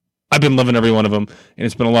comments, I've been loving every one of them. And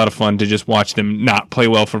it's been a lot of fun to just watch them not play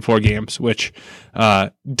well for 4 games, which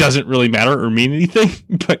doesn't really matter or mean anything.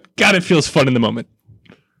 But God, it feels fun in the moment.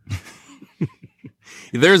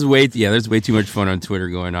 There's way too much fun on Twitter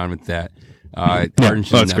going on with that. Harden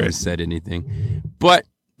should never have said anything. But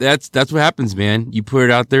that's what happens, man. You put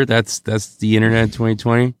it out there. That's the internet in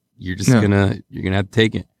 2020. You're just gonna have to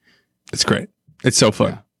take it. It's great. It's so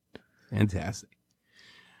fun. Yeah. Fantastic.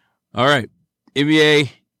 All right. NBA,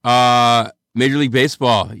 Major League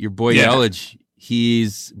Baseball, your boy Yelich,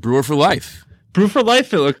 he's Brewer for life. Brewer for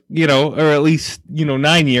life, or at least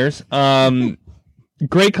 9 years.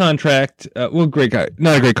 Great contract. Great guy.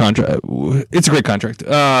 Not a great contract. It's a great contract.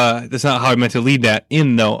 That's not how I meant to lead that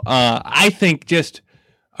in, though. I think just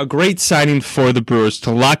a great signing for the Brewers to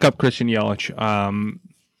lock up Christian Yelich.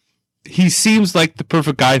 He seems like the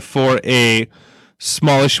perfect guy for a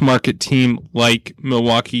smallish market team like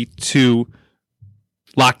Milwaukee to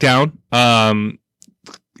lock down.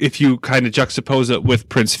 If you kind of juxtapose it with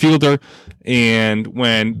Prince Fielder, and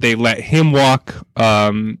when they let him walk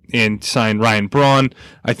and sign Ryan Braun,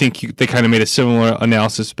 I think they kind of made a similar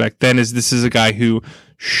analysis back then. This is a guy who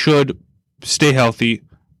should stay healthy.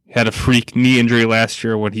 Had a freak knee injury last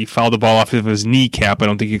year when he fouled the ball off of his kneecap. I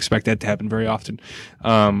don't think you expect that to happen very often.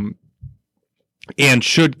 And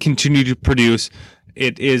should continue to produce.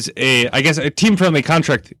 It is a team-friendly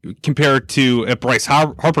contract compared to a Bryce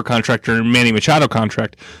Harper contract or a Manny Machado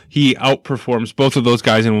contract. He outperforms both of those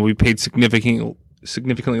guys and will be paid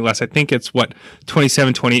significantly less. I think it's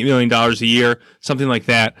 $28 million a year, something like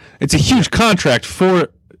that. It's a huge contract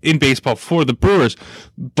in baseball for the Brewers,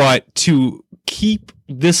 but to keep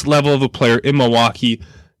this level of a player in Milwaukee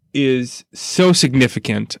is so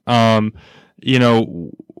significant. As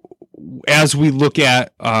we look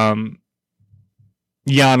at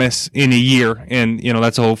Giannis in a year, and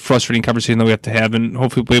that's a whole frustrating conversation that we have to have, and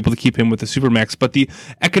hopefully we'll be able to keep him with the Supermax. But the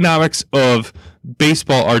economics of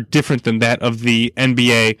baseball are different than that of the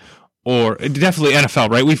NBA or definitely NFL,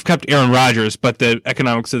 right? We've kept Aaron Rodgers, but the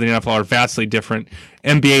economics of the NFL are vastly different.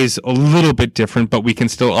 NBA is a little bit different, but we can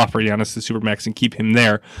still offer Giannis the Supermax and keep him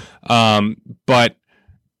there. But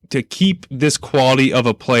to keep this quality of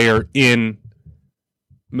a player in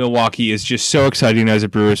Milwaukee is just so exciting as a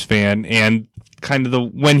Brewers fan, and kind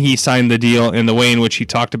of when he signed the deal and the way in which he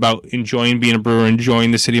talked about enjoying being a Brewer, enjoying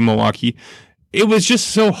the city of Milwaukee, it was just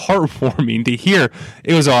so heartwarming to hear.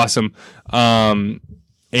 It was awesome. And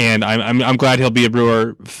I'm glad he'll be a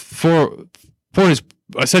Brewer for his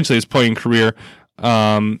essentially his playing career.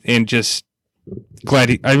 And just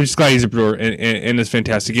I'm just glad he's a Brewer and it's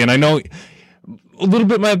fantastic. And I know a little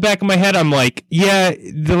bit in the back of my head, I'm like, yeah,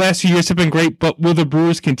 the last few years have been great, but will the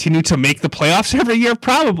Brewers continue to make the playoffs every year?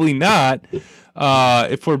 Probably not.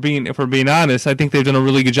 If we're being honest, I think they've done a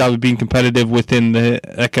really good job of being competitive within the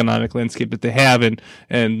economic landscape that they have, and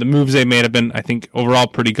the moves they made have been, I think, overall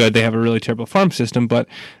pretty good. They have a really terrible farm system, but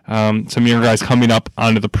some young guys coming up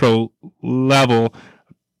onto the pro level.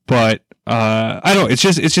 But I don't know. It's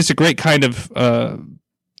just a great kind of.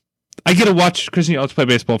 I get to watch Christian Yelich play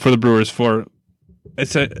baseball for the Brewers for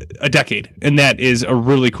a decade, and that is a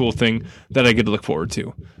really cool thing that I get to look forward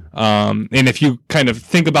to. And if you kind of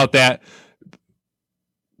think about that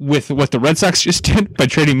with what the Red Sox just did by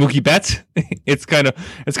trading Mookie Betts, it's kind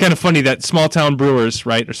of funny that small town Brewers,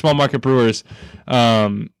 right, or small market Brewers,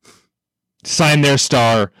 sign their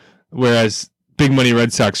star, whereas big money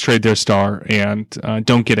Red Sox trade their star and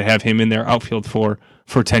don't get to have him in their outfield for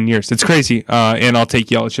 10 years. It's crazy, and I'll take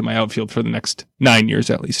Yelich in my outfield for the next 9 years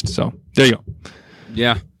at least. So there you go.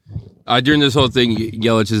 Yeah. During this whole thing,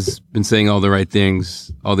 Yelich has been saying all the right things,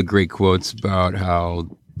 all the great quotes about how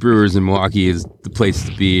Brewers in Milwaukee is the place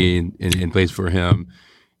to be and place for him.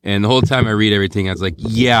 And the whole time I read everything, I was like,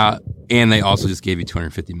 yeah, and they also just gave you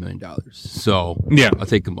 $250 million. So yeah, I'll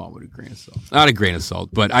take them all with a grain of salt. Not a grain of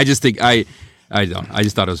salt, but I just think I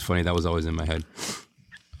just thought it was funny. That was always in my head.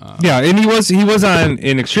 Yeah, and he was on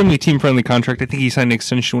an extremely team-friendly contract. I think he signed an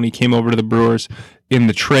extension when he came over to the Brewers in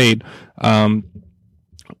the trade.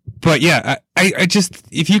 But yeah, I just,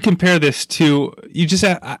 if you compare this to,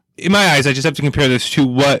 in my eyes, I just have to compare this to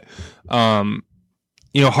what,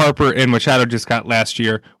 Harper and Machado just got last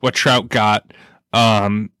year, what Trout got,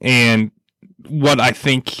 and what I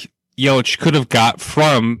think Yelich could have got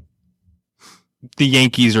from the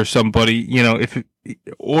Yankees or somebody,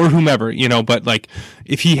 or whomever, but like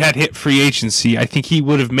if he had hit free agency, I think he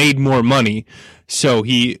would have made more money. So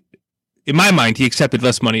in my mind, he accepted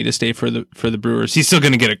less money to stay for the Brewers. He's still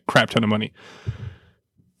going to get a crap ton of money,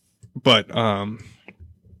 but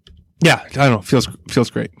yeah, I don't know. Feels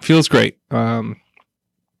great. Feels great. That's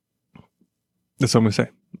what I'm going to say.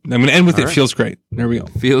 I'm going to end with all it. Right. Feels great. There we go.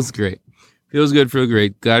 Feels great. Feels good. Feel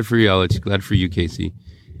great. Glad for Yelich. Glad for you, Casey.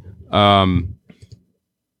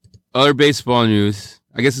 Other baseball news.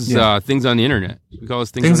 I guess it's things on the internet. We call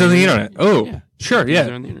this things on the internet. Oh, yeah. Sure. Yeah.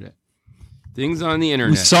 Things on the internet. Things on the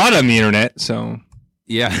internet. We saw it on the internet, so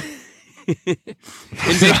yeah. In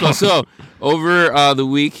baseball, so over the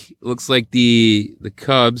week, looks like the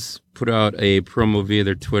Cubs put out a promo via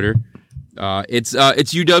their Twitter. It's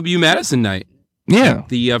UW Madison night. Yeah,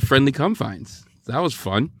 the Friendly Confines. That was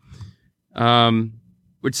fun.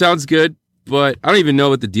 Which sounds good, but I don't even know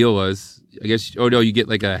what the deal was. I guess. Oh no, you get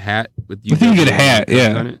like a hat with UW. I think you get a hat,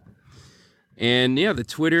 yeah. On it. And yeah,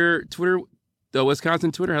 the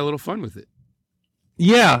Wisconsin Twitter had a little fun with it.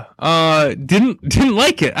 Yeah, didn't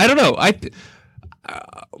like it. I don't know.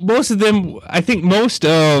 Most of them. I think most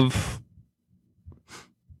of.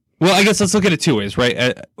 Well, I guess let's look at it two ways,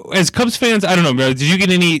 right? As Cubs fans, I don't know. Did you get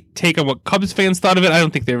any take on what Cubs fans thought of it? I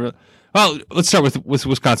don't think they were. Well, let's start with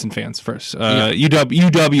Wisconsin fans first.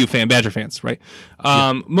 UW fan, Badger fans, right?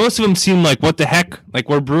 Most of them seem like, what the heck? Like,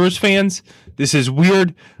 we're Brewers fans. This is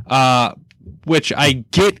weird. Which I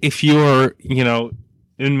get if you're,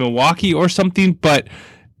 in Milwaukee or something, but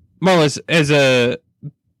Mo, as a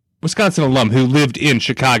Wisconsin alum who lived in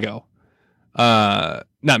Chicago,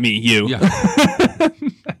 not me, you. Yeah.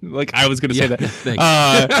 Like I was going to say that. Thanks.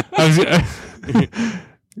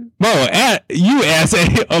 Mo, you as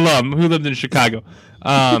a alum who lived in Chicago,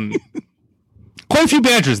 quite a few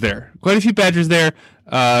Badgers there.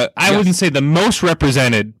 I wouldn't say the most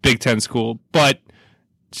represented Big Ten school, but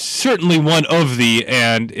certainly one of the,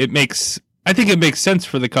 and I think it makes sense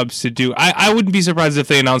for the Cubs to do. I wouldn't be surprised if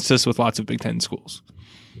they announced this with lots of Big Ten schools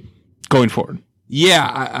going forward.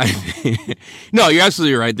 Yeah, no, you're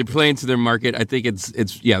absolutely right. They're playing to their market. I think it's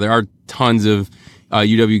there are tons of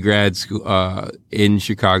UW grads in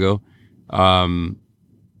Chicago.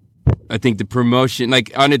 I think the promotion,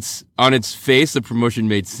 like on its face, the promotion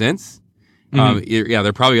made sense. Mm-hmm. There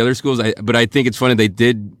are probably other schools, but I think it's funny they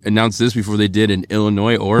did announce this before they did an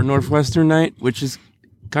Illinois or Northwestern night, which is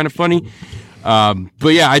kind of funny. But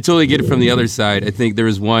yeah, I totally get it from the other side. I think there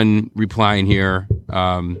was one reply in here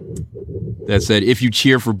that said, "If you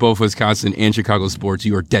cheer for both Wisconsin and Chicago sports,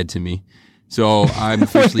 you are dead to me." So I'm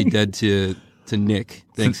officially dead to Nick.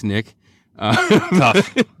 Thanks, Nick.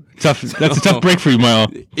 Tough. That's a tough break for you, Milo.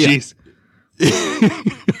 Jeez.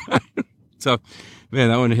 tough. Man,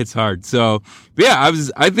 that one hits hard. So, but yeah, I'm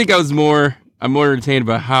more entertained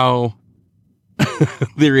by how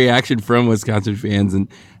the reaction from Wisconsin fans and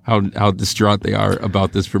how distraught they are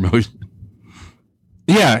about this promotion.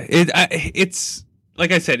 Yeah, it's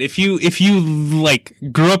like I said, if you like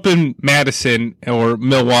grew up in Madison or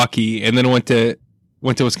Milwaukee and then went to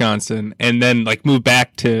Wisconsin and then like moved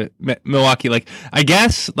back to Milwaukee, like I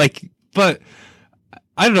guess like, but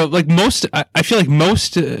I don't know, like I feel like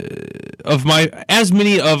most of as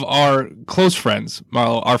many of our close friends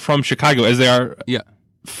are from Chicago as they are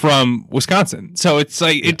from Wisconsin. So it's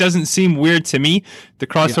like, it doesn't seem weird to me. The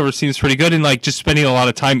crossover seems pretty good, and like just spending a lot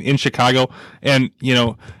of time in Chicago, and you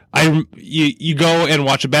know, you go and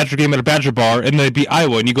watch a Badger game at a Badger bar, and then beat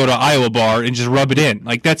Iowa, and you go to Iowa bar and just rub it in.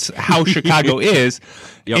 Like that's how Chicago is,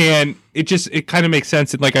 and it kind of makes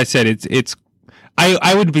sense. And like I said, it's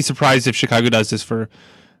I would be surprised if Chicago does this for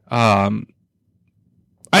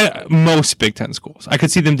most Big Ten schools. I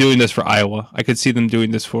could see them doing this for Iowa. I could see them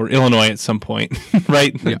doing this for Illinois at some point,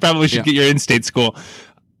 right? Yeah. Probably should get your in-state school.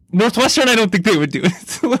 Northwestern, I don't think they would do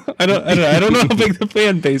it. I don't know how big the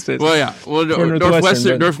fan base is. Well, yeah. Well,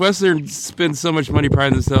 Northwestern spends so much money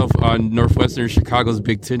priding themselves on Northwestern Chicago's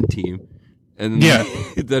Big Ten team. And yeah,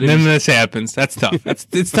 then this happens. That's tough.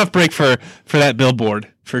 It's tough break for that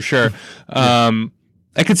billboard for sure. I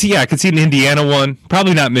could see an Indiana one.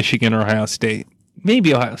 Probably not Michigan or Ohio State.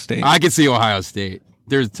 Maybe Ohio State. I could see Ohio State.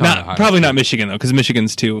 There's a ton of Ohio probably State. Not Michigan though, because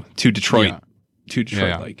Michigan's too Detroit,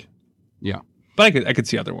 like. Yeah. But I could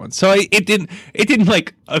see other ones. So it didn't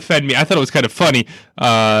like offend me. I thought it was kind of funny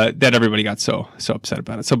that everybody got so upset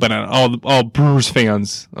about it. So bent on all Brewers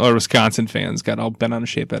fans or Wisconsin fans got all bent on a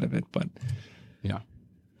shape out of it. But yeah.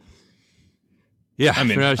 I'm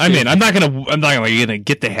not gonna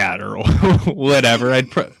get the hat or whatever.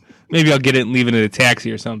 Maybe I'll get it and leave it in a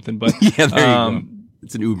taxi or something. But yeah, there you go.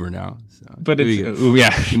 It's an Uber now. So but it's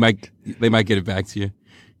they might get it back to you.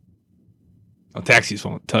 Oh, taxis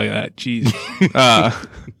won't tell you that. Jeez. How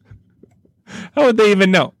would they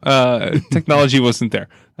even know? Technology wasn't there.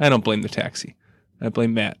 I don't blame the taxi. I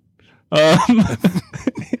blame Matt.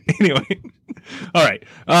 Anyway. All right.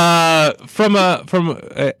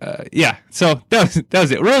 So that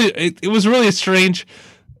was it. Really, it was really strange.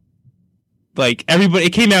 Like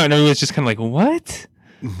it came out and everyone was just kind of like, what?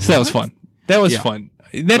 So that was fun. That was fun.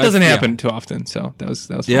 That doesn't happen too often. So that was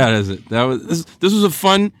fun. Yeah, this was a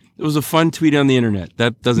fun. It was a fun tweet on the internet.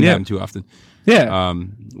 That doesn't happen too often. Yeah. A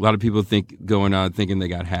lot of people going on thinking they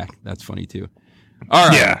got hacked. That's funny too. All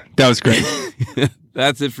right. Yeah, that was great.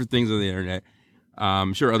 That's it for things on the internet.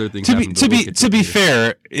 I'm sure other things. To be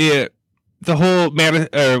fair, the whole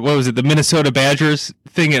the Minnesota Badgers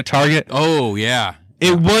thing at Target. Oh yeah.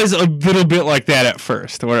 It was a little bit like that at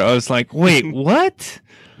first, where I was like, "Wait, what?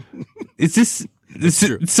 Is this?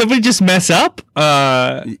 Did somebody just mess up?"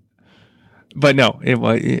 But no,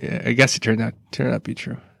 I guess it turned out to be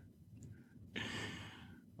true.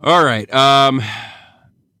 All right.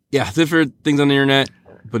 Different things on the internet,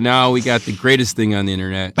 but now we got the greatest thing on the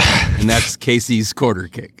internet, and that's Casey's quarter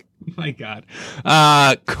kick. My God.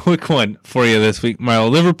 Quick one for you this week, Milo.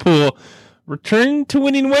 Liverpool returned to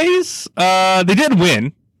winning ways. They did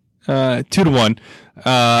win, 2-1.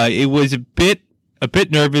 It was a bit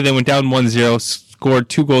nervy. They went down 1-0, scored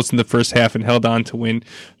 2 goals in the first half, and held on to win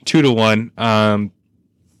 2-1.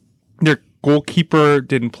 Their goalkeeper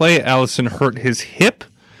didn't play. Allison hurt his hip,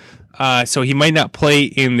 so he might not play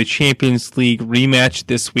in the Champions League rematch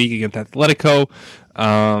this week against Atletico.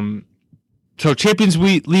 So Champions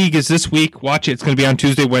League is this week. Watch it. It's going to be on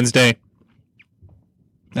Tuesday, Wednesday.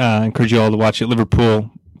 I encourage you all to watch it. Liverpool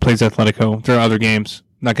plays Atletico. There are other games.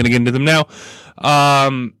 Not going to get into them now.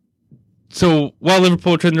 So while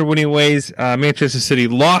Liverpool returned their winning ways, Manchester City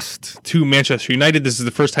lost to Manchester United. This is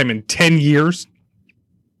the first time in 10 years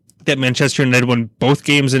that Manchester United won both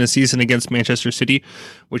games in a season against Manchester City,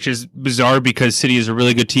 which is bizarre because City is a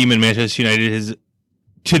really good team and Manchester United is,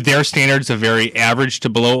 to their standards, a very average to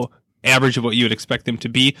below average of what you would expect them to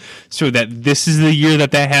be. So that this is the year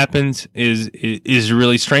that happens is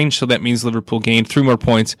really strange. So that means Liverpool gained 3 more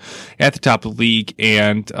points at the top of the league,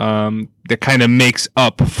 and that kind of makes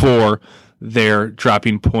up for their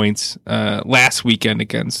dropping points last weekend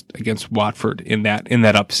against Watford in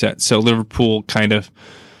that upset. So Liverpool kind of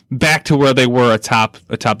back to where they were atop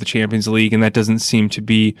the Champions League, and that doesn't seem to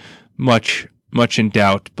be much in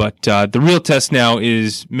doubt. But the real test now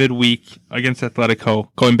is midweek against Atletico,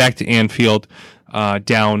 going back to Anfield,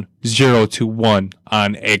 down 0-1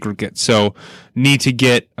 on aggregate. So need to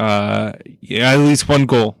get at least 1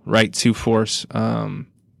 goal, right, to force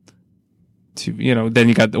then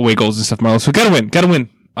you got the away goals and stuff, Marlo. So gotta win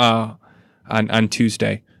on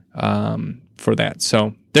Tuesday. for that.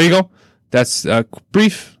 So there you go. That's a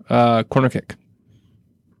brief corner kick.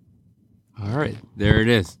 All right, there it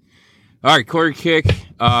is. All right, corner kick.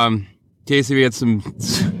 Casey, we had some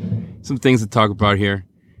things to talk about here.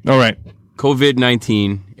 All right.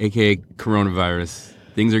 COVID-19, aka coronavirus.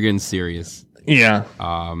 Things are getting serious. Yeah.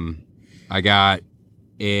 I got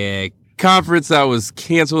a conference that was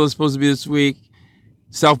canceled. It was supposed to be this week.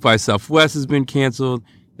 South by Southwest has been canceled.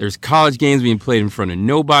 There's college games being played in front of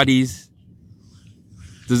nobodies.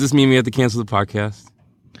 Does this mean we have to cancel the podcast?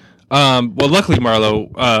 Well, luckily,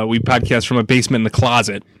 Marlo, we podcast from a basement in the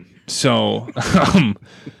closet, so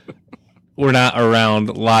we're not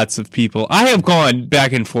around lots of people. I have gone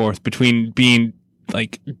back and forth between being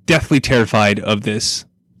like deathly terrified of this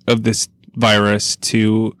virus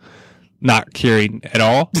to not caring at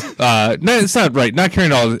all. No, it's not right. Not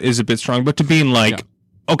caring at all is a bit strong, but to being like,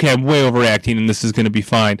 okay, I'm way overreacting and this is going to be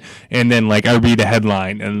fine. And then like I read a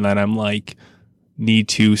headline and then I'm like, need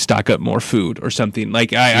to stock up more food or something.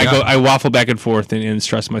 Like I waffle back and forth and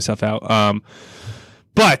stress myself out.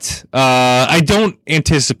 But I don't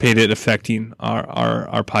anticipate it affecting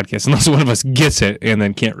our podcast unless one of us gets it and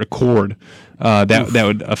then can't record. That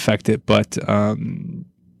would affect it. But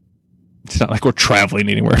it's not like we're traveling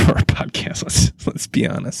anywhere for our podcast. Let's be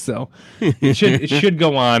honest. So it should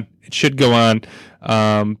go on. It should go on.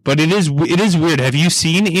 But it is weird. Have you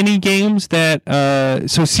seen any games that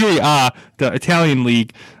so Serie A, the Italian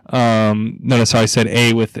league? Notice how I said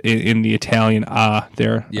A in the Italian A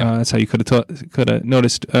there. Yeah. That's how you could have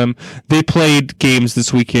noticed. They played games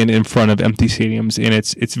this weekend in front of empty stadiums, and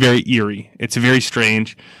it's very eerie. It's very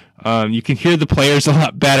strange. You can hear the players a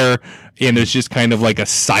lot better, and there's just kind of like a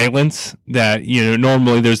silence that,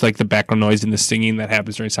 normally there's like the background noise and the singing that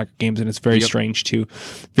happens during soccer games, and it's very strange to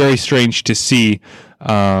see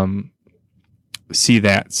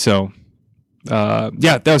that. So,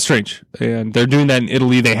 that was strange. And they're doing that in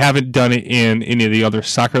Italy. They haven't done it in any of the other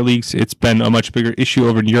soccer leagues. It's been a much bigger issue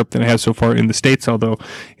over in Europe than it has so far in the States, although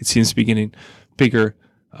it seems to be getting bigger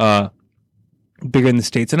in the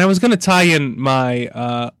States. And I was going to tie in my,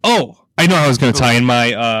 tie in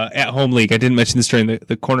my at-home league. I didn't mention this during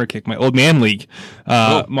the corner kick, my old man league,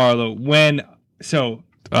 Marlo.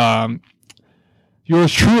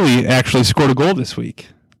 Yours truly actually scored a goal this week.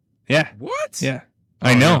 Yeah. What? Yeah.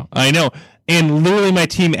 I know. And literally my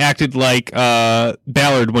team acted like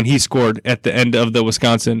Ballard when he scored at the end of the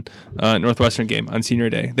Wisconsin Northwestern game on senior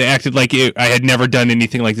day. They acted like I had never done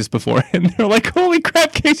anything like this before. And they're like, holy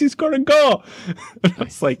crap, Casey scored a goal. I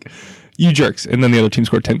was like, you jerks. And then the other team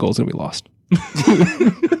scored 10 goals and we lost.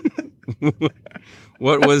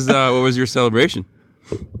 What was your celebration?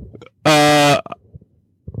 It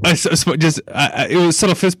was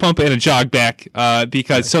subtle fist pump and a jog back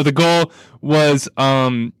because so the goal was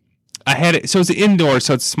I had it, so it's indoor,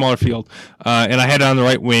 so it's a smaller field, and I had it on the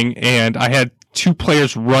right wing, and I had two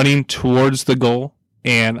players running towards the goal,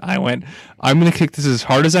 and I went, I'm going to kick this as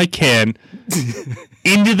hard as I can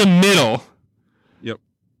into the middle,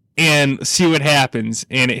 and see what happens,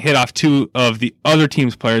 and it hit off two of the other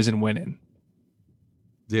team's players and went in.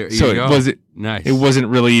 There you go. Nice. It wasn't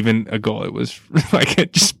really even a goal. It was like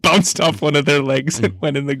it just bounced off one of their legs and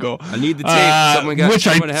went in the goal. I need the tape. Which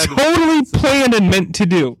I totally planned and meant to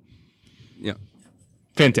do. Yeah.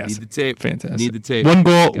 Fantastic. Need the tape. Fantastic. Need the tape. One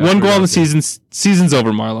goal in the season. Season's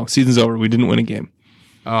over, Marlo. Season's over. We didn't win a game.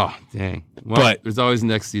 Oh, dang. Well, but there's always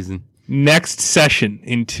next season. Next session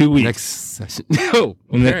in 2 weeks. Next session. No.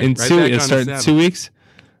 It starts in 2 weeks.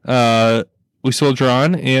 We still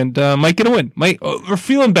drawn and might get a win. We're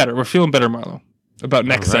feeling better. We're feeling better, Marlo, about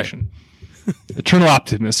next session. Eternal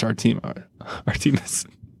optimist, our team is.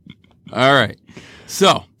 All right.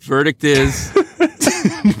 So, verdict is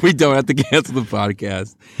we don't have to cancel the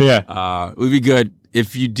podcast. Yeah. It would be good.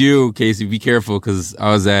 If you do, Casey, be careful because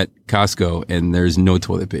I was at Costco and there's no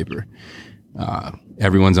toilet paper.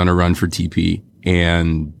 Everyone's on a run for TP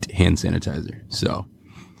and hand sanitizer. So,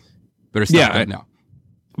 better stop that now.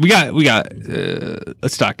 We got a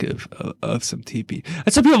stock of some TP. I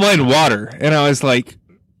saw people buying water, and I was like,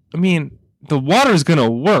 I mean, the water is gonna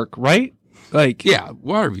work, right? Like, yeah,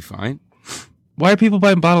 water will be fine. Why are people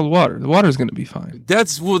buying bottled water? The water is gonna be fine.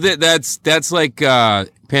 That's like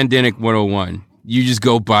Pandemic 101. You just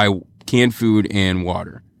go buy canned food and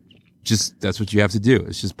water. That's what you have to do.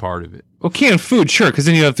 It's just part of it. Well, canned food, sure, because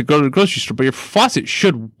then you have to go to the grocery store, but your faucet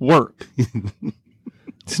should work.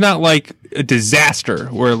 It's not like a disaster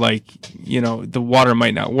where, like, the water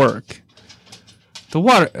might not work. The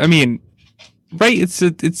water, I mean, right?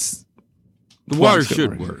 The water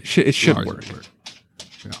should work. It should work.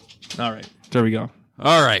 Yeah. All right. There we go.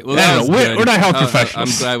 All right. Well, that was good. We're not health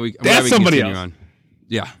professionals. I'm glad we That's somebody continue else. On.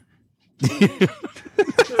 Yeah.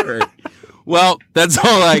 Sure. Well, that's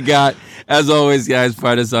all I got. As always, guys,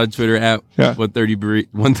 find us on Twitter at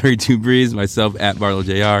 132 Breeze, myself at Barlow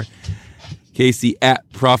JR, Casey at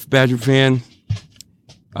Prof Badger Fan.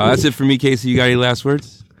 That's it for me, Casey. You got any last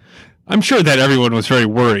words? I'm sure that everyone was very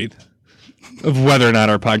worried of whether or not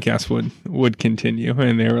our podcast would continue.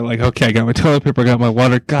 And they were like, okay, I got my toilet paper, I got my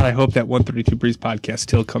water. God, I hope that 132 Breeze podcast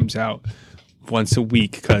still comes out once a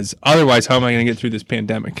week, because otherwise, how am I going to get through this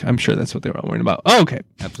pandemic? I'm sure that's what they were all worried about. Oh, okay.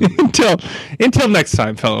 Absolutely. Until next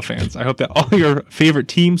time, fellow fans, I hope that all your favorite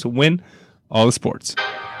teams win all the sports.